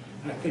prefer?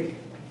 And I think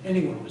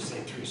anyone would say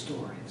 3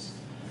 stories.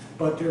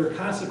 But there are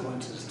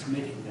consequences to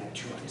making that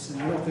choice,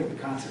 and I don't think the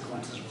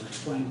consequences were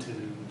explained to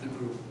the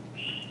group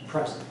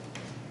present.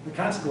 The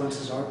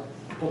consequences are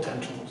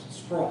potential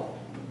sprawl,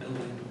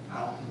 building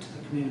out into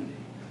the community.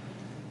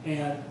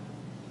 And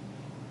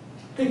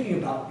thinking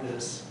about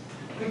this,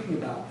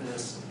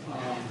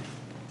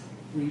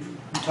 we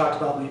talked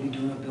about maybe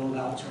doing a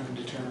build-out, trying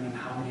to determine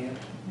how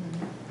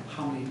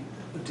many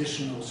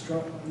additional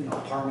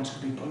apartments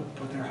could be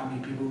put there, how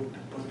many people would be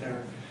put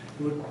there.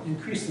 It would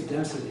increase the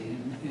density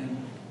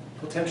and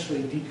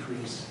potentially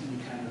decrease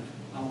any kind of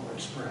outward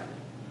spread.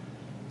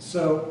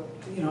 So,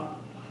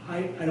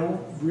 I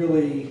don't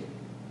really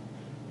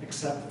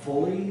accept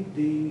fully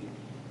the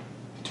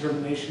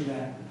determination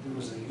that there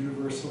was a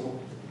universal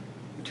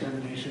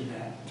determination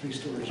that 3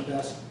 stories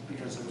best,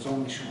 because it was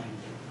only showing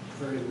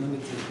very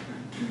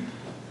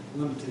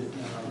limited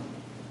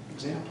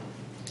example.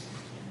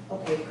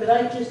 Okay, could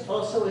I just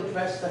also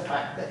address the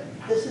fact that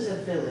this is a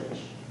village,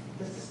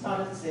 this is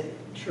not a city.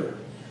 Sure.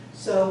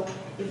 So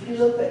if you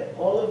look at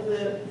all of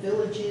the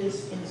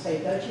villages in, say,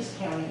 Dutchess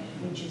County,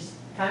 which is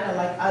kind of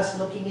like us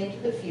looking into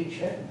the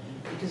future,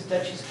 because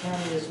Dutchess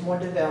County is more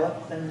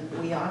developed than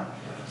we are.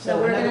 So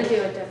we're going to do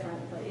it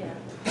different, but yeah.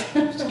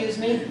 Excuse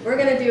me? We're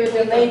going to do it We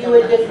different. may do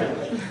it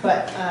differently,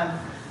 but,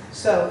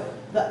 so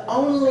the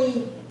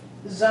only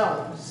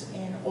zones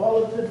in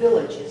all of the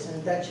villages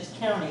in Dutchess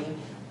County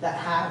that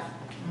have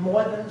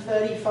more than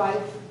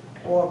 35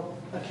 or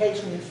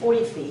occasionally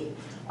 40 feet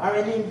are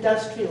in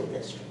industrial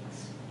districts.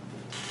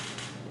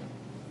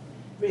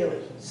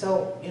 Really.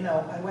 So,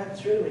 I went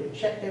through and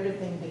checked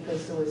everything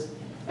because there was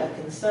a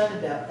concern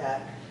about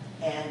that.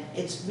 And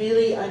it's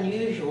really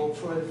unusual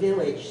for a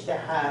village to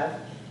have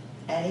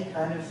any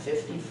kind of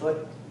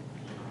 50-foot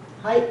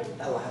height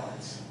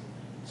allowance.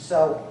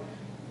 So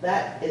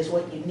that is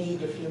what you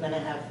need if you're going to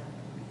have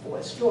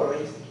 4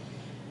 stories.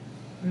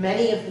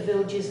 Many of the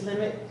villages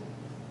limit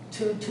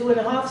to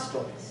 2.5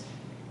 stories.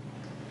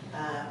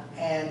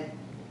 And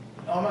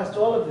almost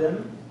all of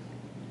them,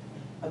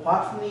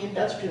 apart from the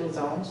industrial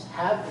zones,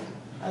 have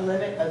a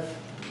limit of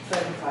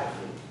 35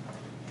 feet.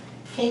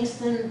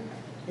 Kingston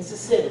is a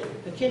city,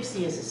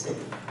 Poughkeepsie is a city.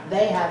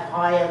 They have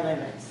higher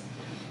limits.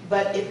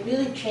 But it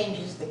really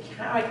changes the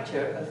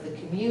character of the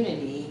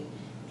community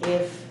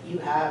if you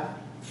have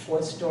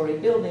 4-story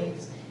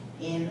buildings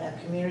in a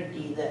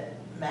community that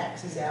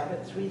maxes out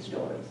at 3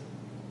 stories.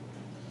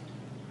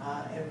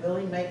 It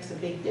really makes a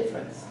big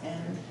difference.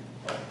 And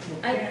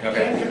Okay,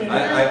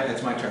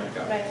 it's my turn to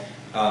go. Right.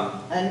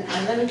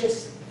 And let me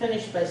just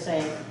finish by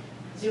saying,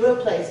 Zero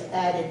Place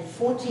added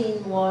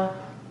 14 more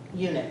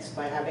units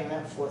by having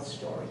that 4th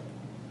story.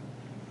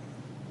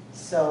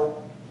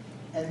 So,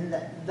 and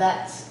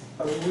that's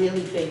a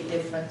really big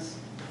difference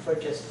for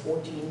just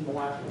 14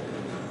 more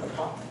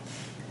apartments.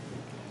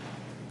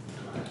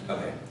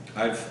 Okay,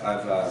 I've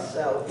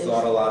So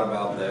thought a lot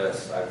about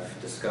this.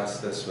 I've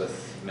discussed this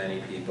with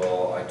many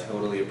people. I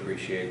totally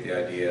appreciate the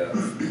idea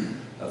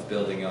of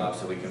building up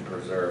so we can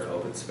preserve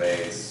open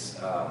space.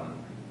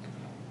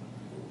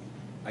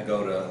 I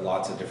go to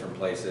lots of different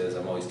places,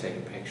 I'm always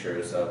taking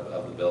pictures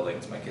of the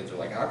buildings. My kids are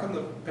like, how come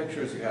the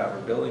pictures you have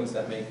are buildings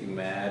that make you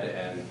mad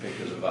and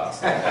pictures of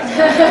us?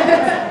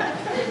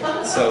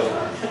 So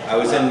I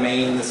was in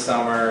Maine this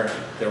summer,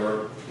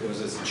 it was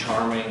this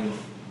charming,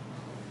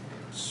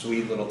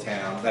 sweet little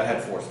town that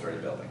had 4-story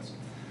buildings.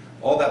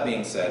 All that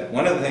being said,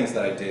 one of the things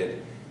that I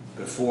did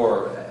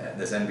before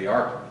this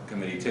NBR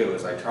committee too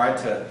is I tried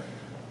to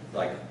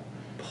like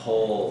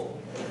pull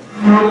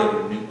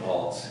people in New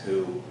Paltz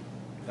who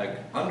like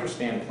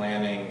understand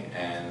planning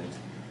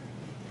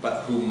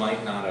but who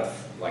might not have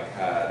like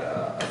had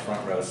a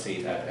front row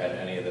seat at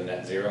any of the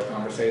net zero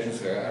conversations.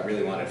 So I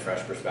really wanted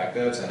fresh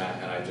perspectives, and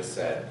I just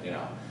said,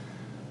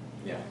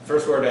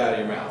 first word out of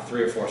your mouth,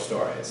 3 or 4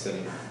 stories,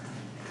 and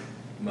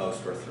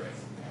most were 3.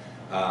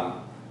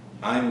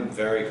 I'm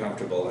very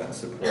comfortable and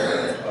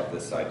supportive of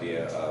this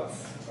idea of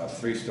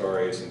 3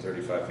 stories and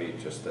 35 feet,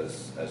 just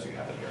as you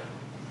have it here.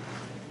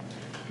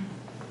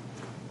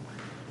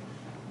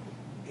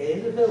 It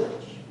is a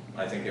village.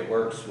 I think it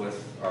works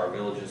with our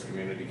village's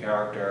community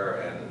character,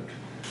 and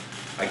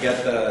I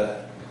get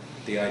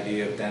the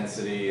idea of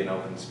density and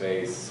open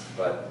space,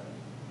 but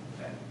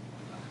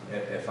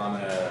if I'm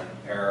going to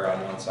err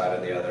on one side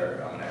or the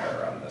other, I'm going to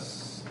err on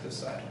this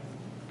side.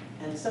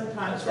 And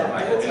sometimes That's where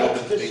my that little head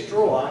extra goes.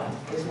 straw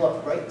is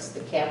what breaks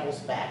the camel's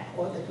back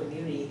or the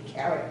community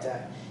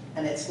character.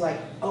 And it's like,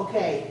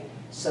 okay,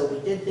 so we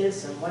did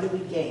this and what did we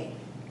gain?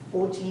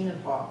 14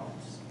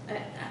 apartments.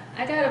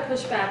 I gotta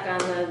push back on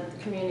the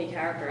community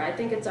character. I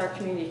think it's our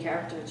community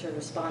character to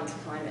respond to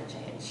climate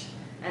change.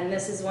 And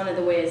this is one of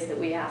the ways that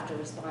we have to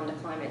respond to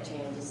climate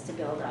change, is to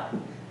build up.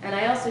 And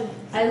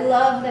I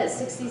love that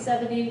 60,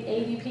 70,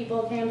 80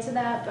 people came to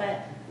that,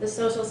 but the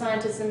social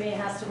scientist in me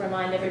has to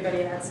remind everybody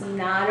that's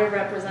not a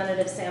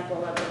representative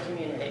sample of the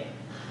community.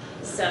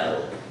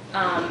 So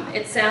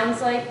it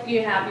sounds like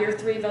you have your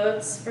 3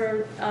 votes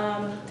for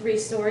 3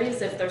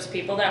 stories. If there's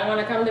people that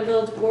want to come to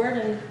Village Board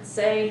and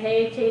say,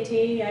 hey,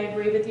 KT, I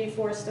agree with you,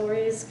 4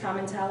 stories, come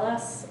and tell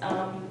us.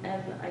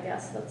 And I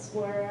guess that's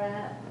where we're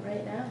at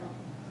right now.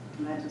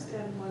 Can I just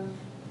add one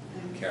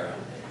thing? Kara.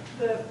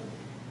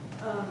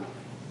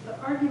 The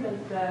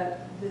argument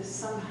that this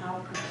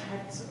somehow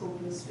protects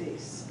open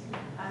space,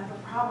 I have a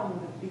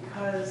problem with it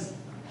because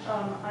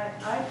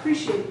I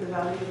appreciate the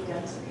value of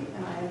density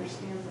and I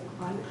understand the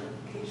climate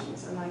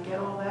implications and I get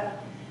all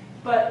that.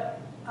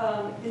 But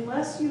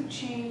unless you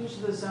change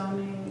the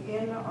zoning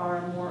in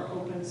our more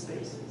open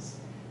spaces,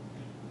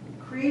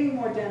 creating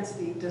more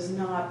density does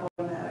not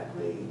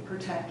automatically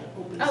protect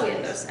open space. Oh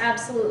yeah, there's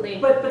absolutely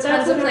But that's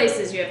tons of what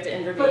places you have to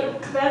intervene.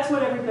 But that's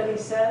what everybody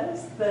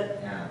says, that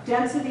Yeah.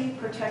 density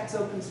protects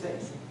open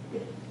space.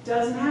 It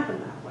doesn't happen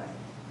that way.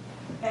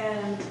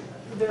 And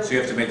there's. So you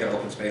have to make that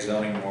open space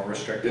zoning more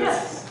restrictive?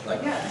 Yes,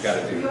 Like, yes. you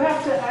gotta do. You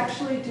have to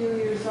actually do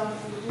your zone,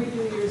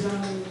 redo your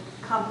zoning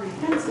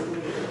comprehensively,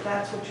 if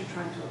that's what you're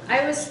trying to accomplish.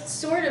 I was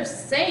sort of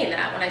saying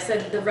that when I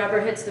said the rubber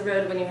hits the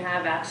road when you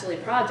have actually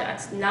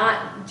projects,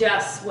 not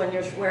just when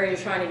where you're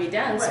trying to be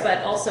dense, Right. but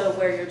also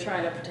where you're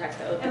trying to protect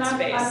the open And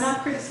space. I'm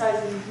not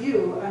criticizing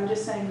you, I'm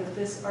just saying that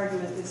this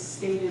argument is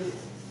stated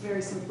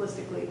very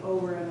simplistically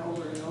over and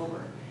over and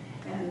over.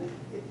 And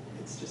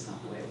it's just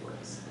not the way it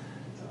works.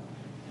 So.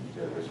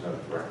 There's no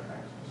direct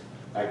access.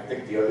 I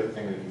think the other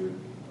thing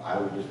that I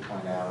would just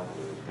point out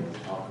is when we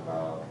talk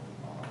about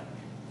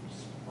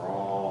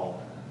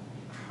sprawl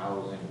and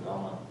housing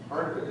development,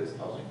 part of it is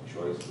housing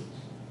choices.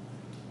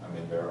 I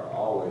mean, there are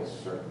always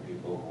certain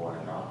people who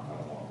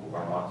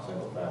are not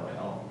single-family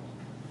homes.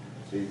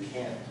 So you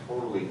can't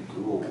totally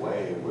do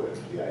away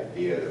with the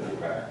idea that we're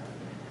going to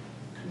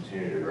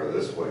continue to grow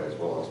this way as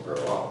well as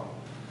grow up.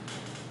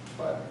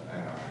 But I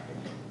don't know, I think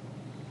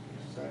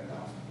you said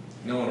enough.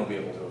 No one will be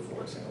able to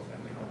afford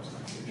single-family homes in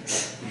the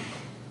future.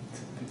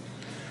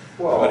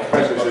 Well,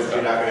 especially since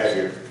you're not going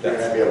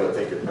to be able to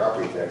take your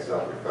property tax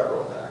off your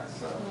federal tax,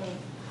 so.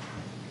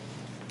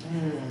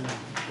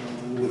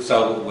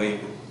 So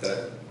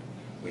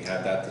we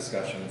had that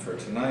discussion for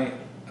tonight.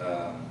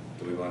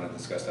 Do we want to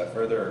discuss that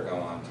further or go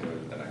on to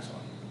the next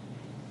one?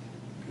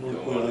 The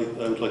only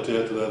point I would like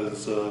to add to that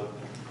is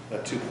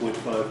at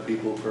 2.5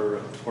 people per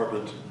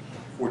apartment,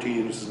 14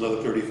 units is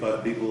another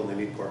 35 people, and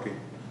they need parking.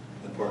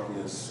 And parking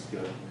is,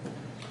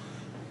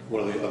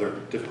 one of the other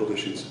difficult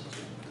issues.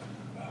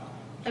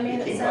 I mean,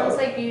 it Speaking sounds of-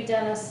 like you,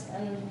 Dennis,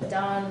 and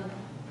Don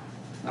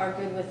are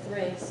good with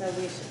 3, so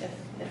we should,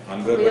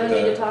 I'm if good we with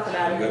don't need to talk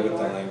about it I'm good with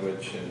the anymore.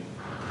 language in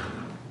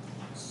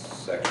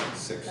section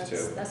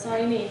 6.2. That's all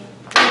you need.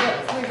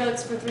 3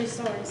 votes for 3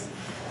 stories.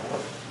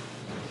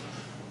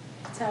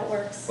 That's how it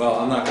works. Well,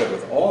 I'm not good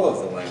with all of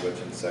the language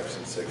in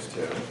section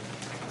 6.2.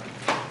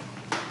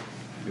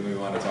 Do we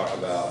want to talk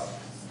about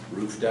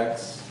roof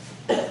decks?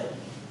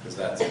 Because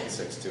that's in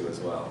 6.2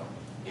 as well.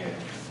 Yeah.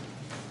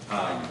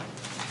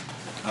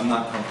 I'm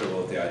not comfortable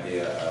with the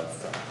idea of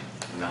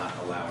not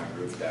allowing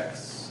roof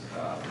decks.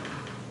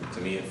 To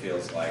me, it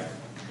feels like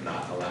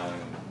not allowing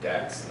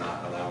decks,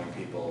 not allowing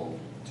people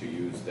to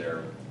use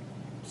their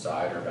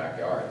side or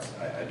backyards.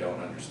 I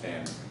don't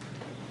understand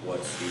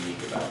what's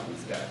unique about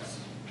roof decks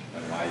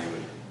and why you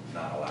would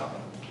not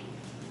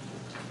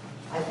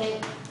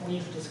think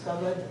we've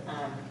discovered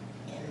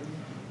in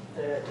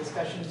the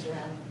discussions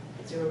around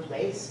Zero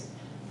Place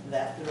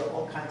that there are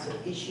all kinds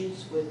of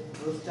issues with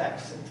roof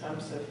decks in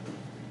terms of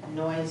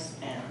noise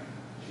and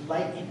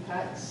light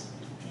impacts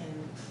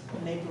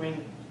in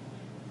neighboring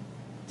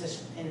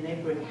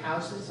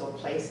houses or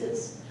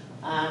places,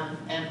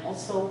 and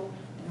also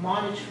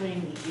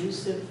monitoring the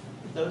use of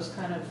those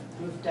kind of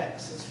roof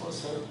decks is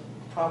also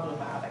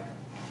problematic.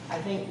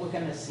 I think we're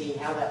going to see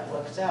how that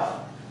works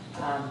out,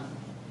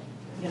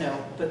 you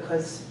know,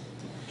 because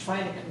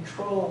trying to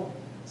control,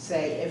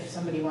 say, if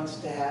somebody wants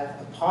to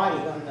have a party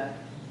on the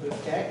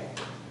roof deck,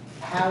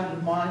 how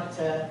you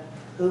monitor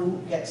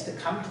who gets to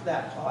come to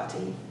that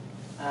party,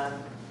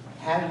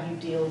 how do you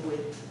deal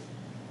with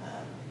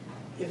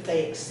if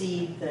they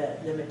exceed the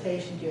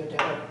limitation? Do you have to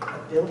have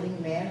a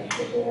building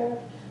manager there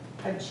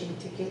punching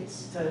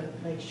tickets to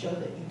make sure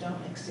that you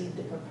don't exceed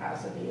the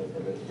capacity of the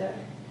roof deck?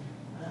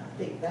 I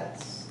think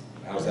that's...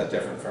 How is that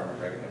different from a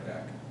regular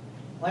deck?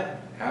 What?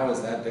 How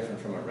is that different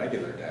from a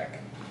regular deck?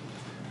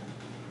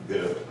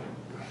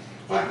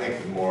 I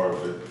think more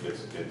of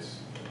it's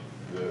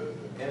the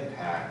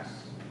impacts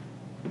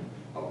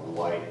of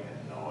light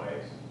and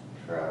noise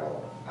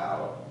travel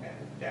out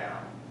and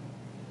down.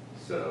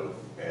 So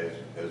as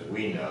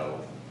we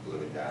know,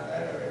 living down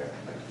that area,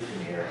 like you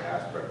can hear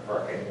Asper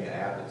Park, anything that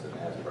happens in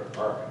Asper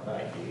Park at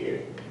night, you hear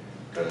it,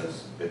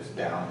 because it's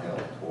downhill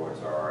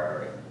towards our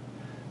area.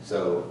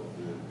 So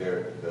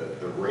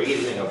the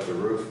raising of the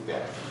roof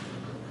deck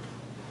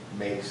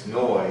makes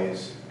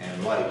noise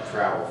and light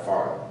travel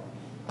farther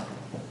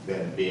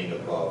than being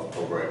above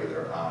a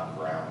regular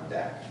on-ground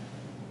deck.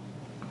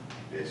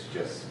 It's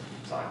just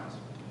science.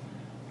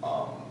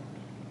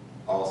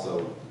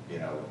 Also, you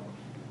know,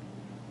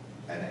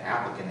 an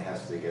applicant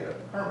has to get a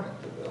permit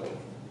to build.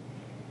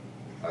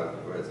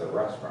 As a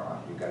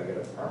restaurant, you've got to get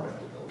a permit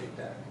to build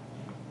a deck.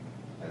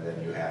 And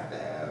then you have to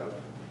have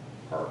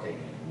parking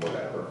and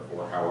whatever,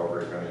 or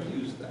however you're going to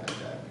use that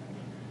deck.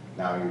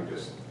 Now you're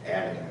just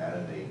adding an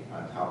amenity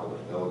on top of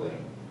the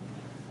building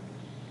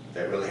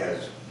that really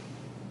has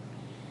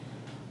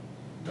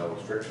no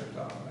restrictions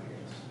on it,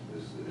 I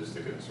guess, is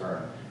the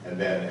concern. And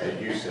then,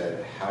 as you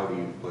said, how do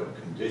you put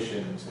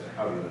conditions and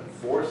how do you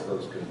enforce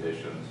those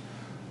conditions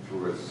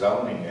through a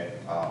zoning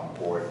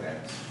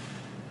ordinance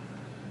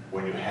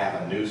when you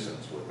have a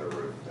nuisance with a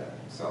roof deck?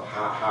 So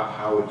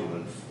how would you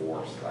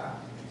enforce that?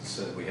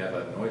 So we have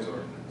a noise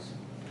ordinance.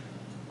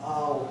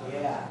 Oh,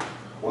 yeah.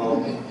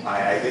 Well,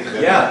 I think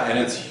that... Yeah, and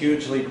it's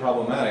hugely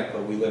problematic,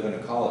 but we live in a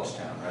college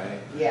town, right?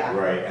 Yeah.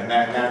 Right, and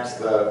that's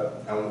the,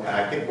 and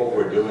I think what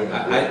we're doing...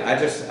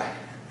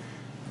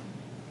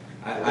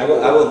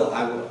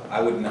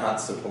 I would not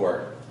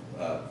support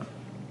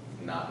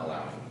not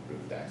allowing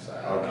roof decks.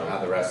 I don't know how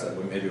the rest of,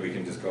 maybe we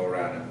can just go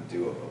around and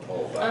do a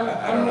poll, but I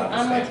don't understand.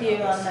 I'm with you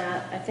how on this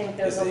that. I think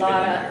there's is a even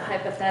lot in of here.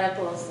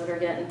 hypotheticals that are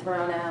getting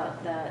thrown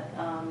out that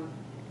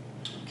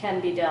can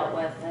be dealt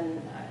with, and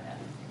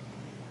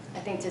I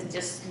think to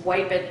just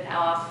wipe it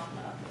off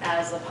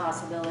as a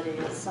possibility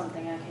is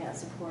something I can't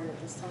support at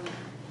this time.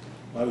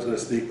 I was going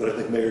to speak, but I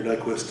think Mayor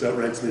Nyquist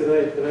outranks me.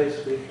 Could I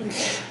speak?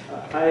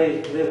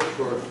 I lived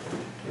for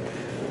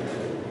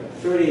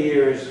 30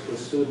 years with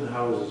student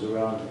houses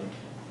around me.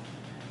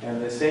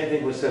 And the same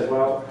thing was said,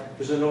 well,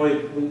 there's a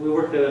noise, we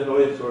worked at a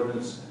noise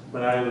ordinance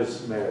when I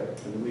was mayor.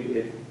 And we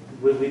did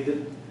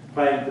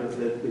find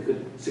that we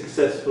could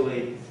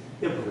successfully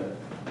implement it.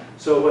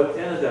 So what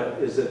ended up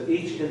is that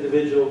each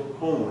individual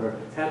homeowner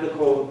had to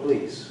call the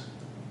police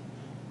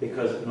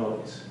because of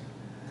noise.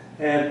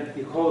 And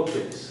you call the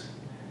police.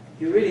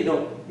 You really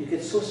don't, you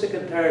get so sick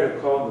and tired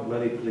of calling the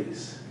bloody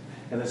police.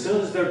 And as soon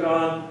as they're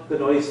gone, the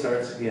noise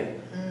starts again.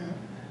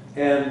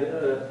 And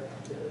a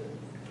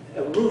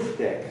roof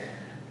deck,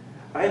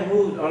 I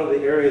moved out of the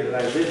area that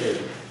I live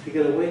in to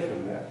get away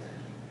from that.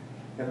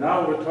 And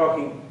now we're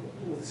talking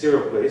with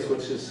Zero Place,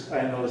 which is,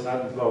 I know is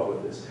not involved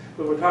with this,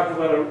 but we're talking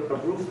about a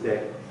roof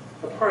deck,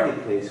 a party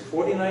place.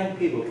 49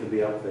 people can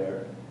be up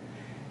there.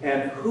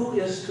 And who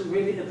is to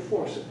really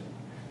enforce it?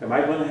 Am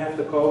I going to have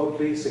to call the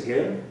police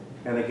again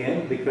and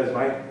again because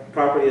my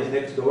property is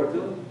next door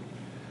to it?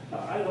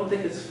 I don't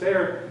think it's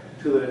fair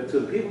to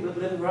the people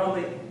that live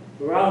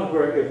around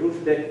where a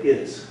roof deck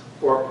is,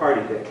 or a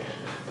party deck.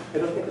 I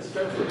don't think it's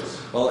fair for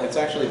us. Well, it's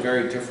actually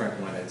very different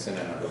when it's in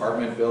an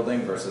apartment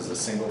building versus a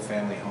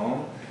single-family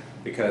home,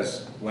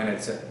 because when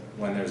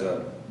there's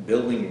a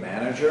building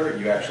manager,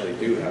 you actually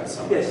do have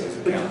someone Yes, who's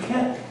but you accountable.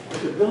 can't,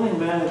 the building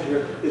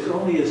manager is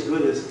only as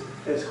good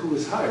as who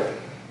is hired.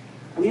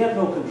 We have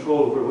no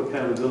control over what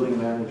kind of a building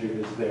manager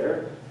is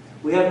there.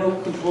 We have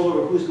no control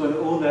over who's going to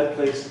own that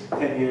place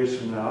 10 years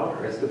from now.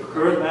 The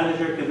current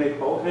manager can make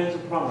all kinds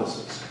of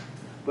promises.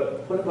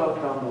 But what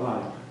about down the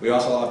line? We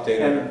also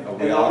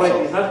updated, And all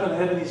right, he's not going to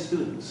have any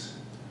students.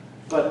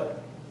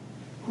 But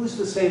who's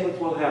to say what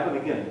will happen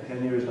again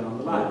 10 years down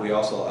the line? we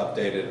also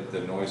updated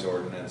the noise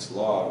ordinance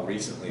law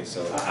recently,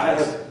 so it I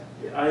has,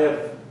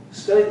 have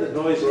studied the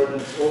noise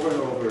ordinance over and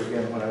over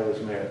again when I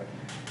was mayor.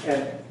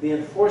 And the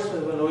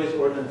enforcement of a noise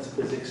ordinance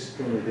is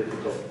extremely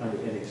difficult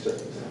under any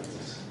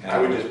circumstances. and I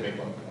would just make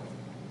one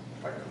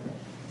point.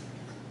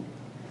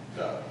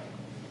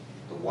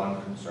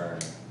 concern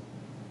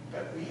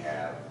that we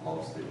have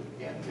mostly with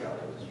the NPR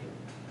district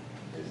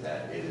is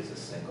that it is a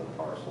single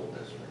parcel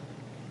district.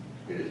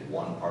 It is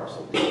one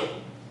parcel deed.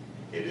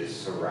 It is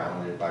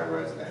surrounded by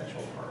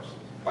residential parcels,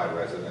 by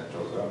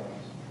residential zones.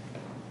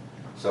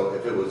 So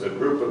if it was a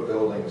group of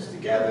buildings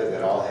together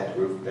that all had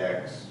roof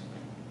decks,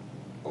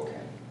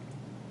 okay.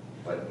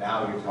 But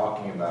now you're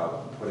talking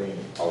about putting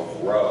a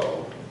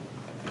row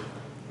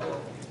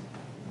of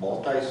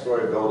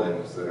multi-story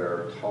buildings that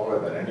are taller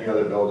than any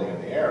other building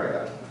in the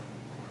area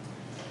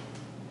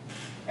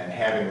and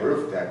having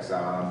roof decks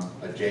on them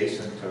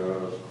adjacent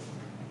to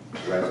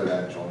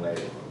residential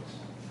neighborhoods,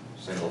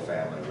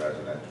 single-family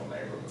residential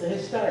neighborhoods. The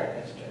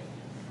historic district.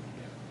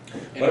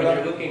 And when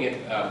you're looking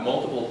at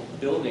multiple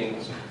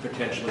buildings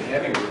potentially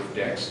having roof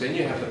decks, then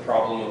you have the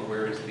problem of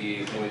where is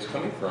the noise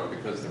coming from,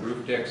 because the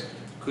roof decks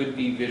could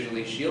be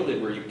visually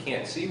shielded where you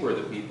can't see where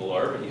the people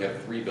are, but you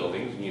have 3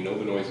 buildings and you know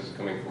the noise is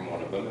coming from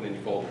one of them, and then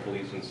you call the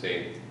police and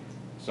say,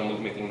 someone's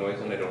making noise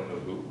and I don't know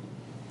who.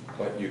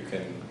 But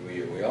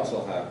we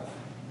also have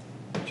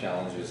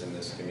challenges in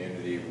this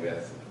community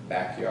with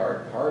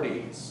backyard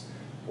parties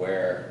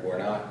where we're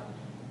not,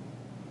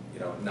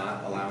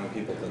 not allowing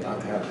people to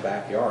not have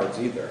backyards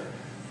either.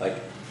 Like,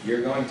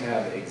 you're going to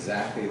have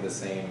exactly the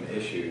same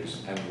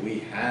issues, and we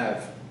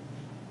have,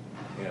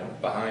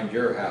 behind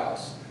your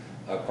house,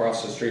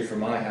 across the street from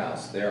my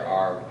house, there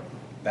are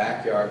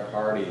backyard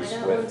parties I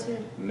got one with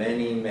too.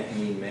 many,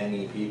 many,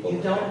 many people You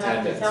in don't have to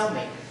attendance. tell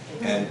me.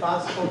 It's And-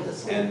 impossible to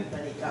sleep and-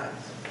 many times.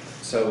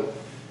 So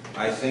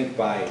I think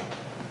by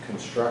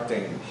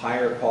constructing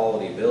higher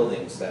quality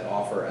buildings that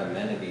offer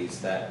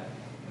amenities that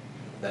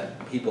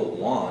people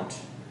want,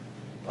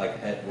 like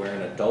where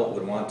an adult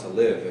would want to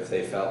live if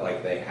they felt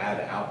like they had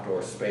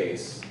outdoor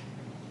space,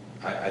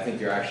 I think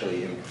you're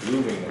actually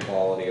improving the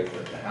quality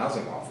of the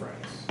housing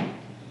offerings.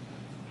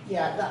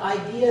 Yeah, the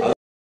idea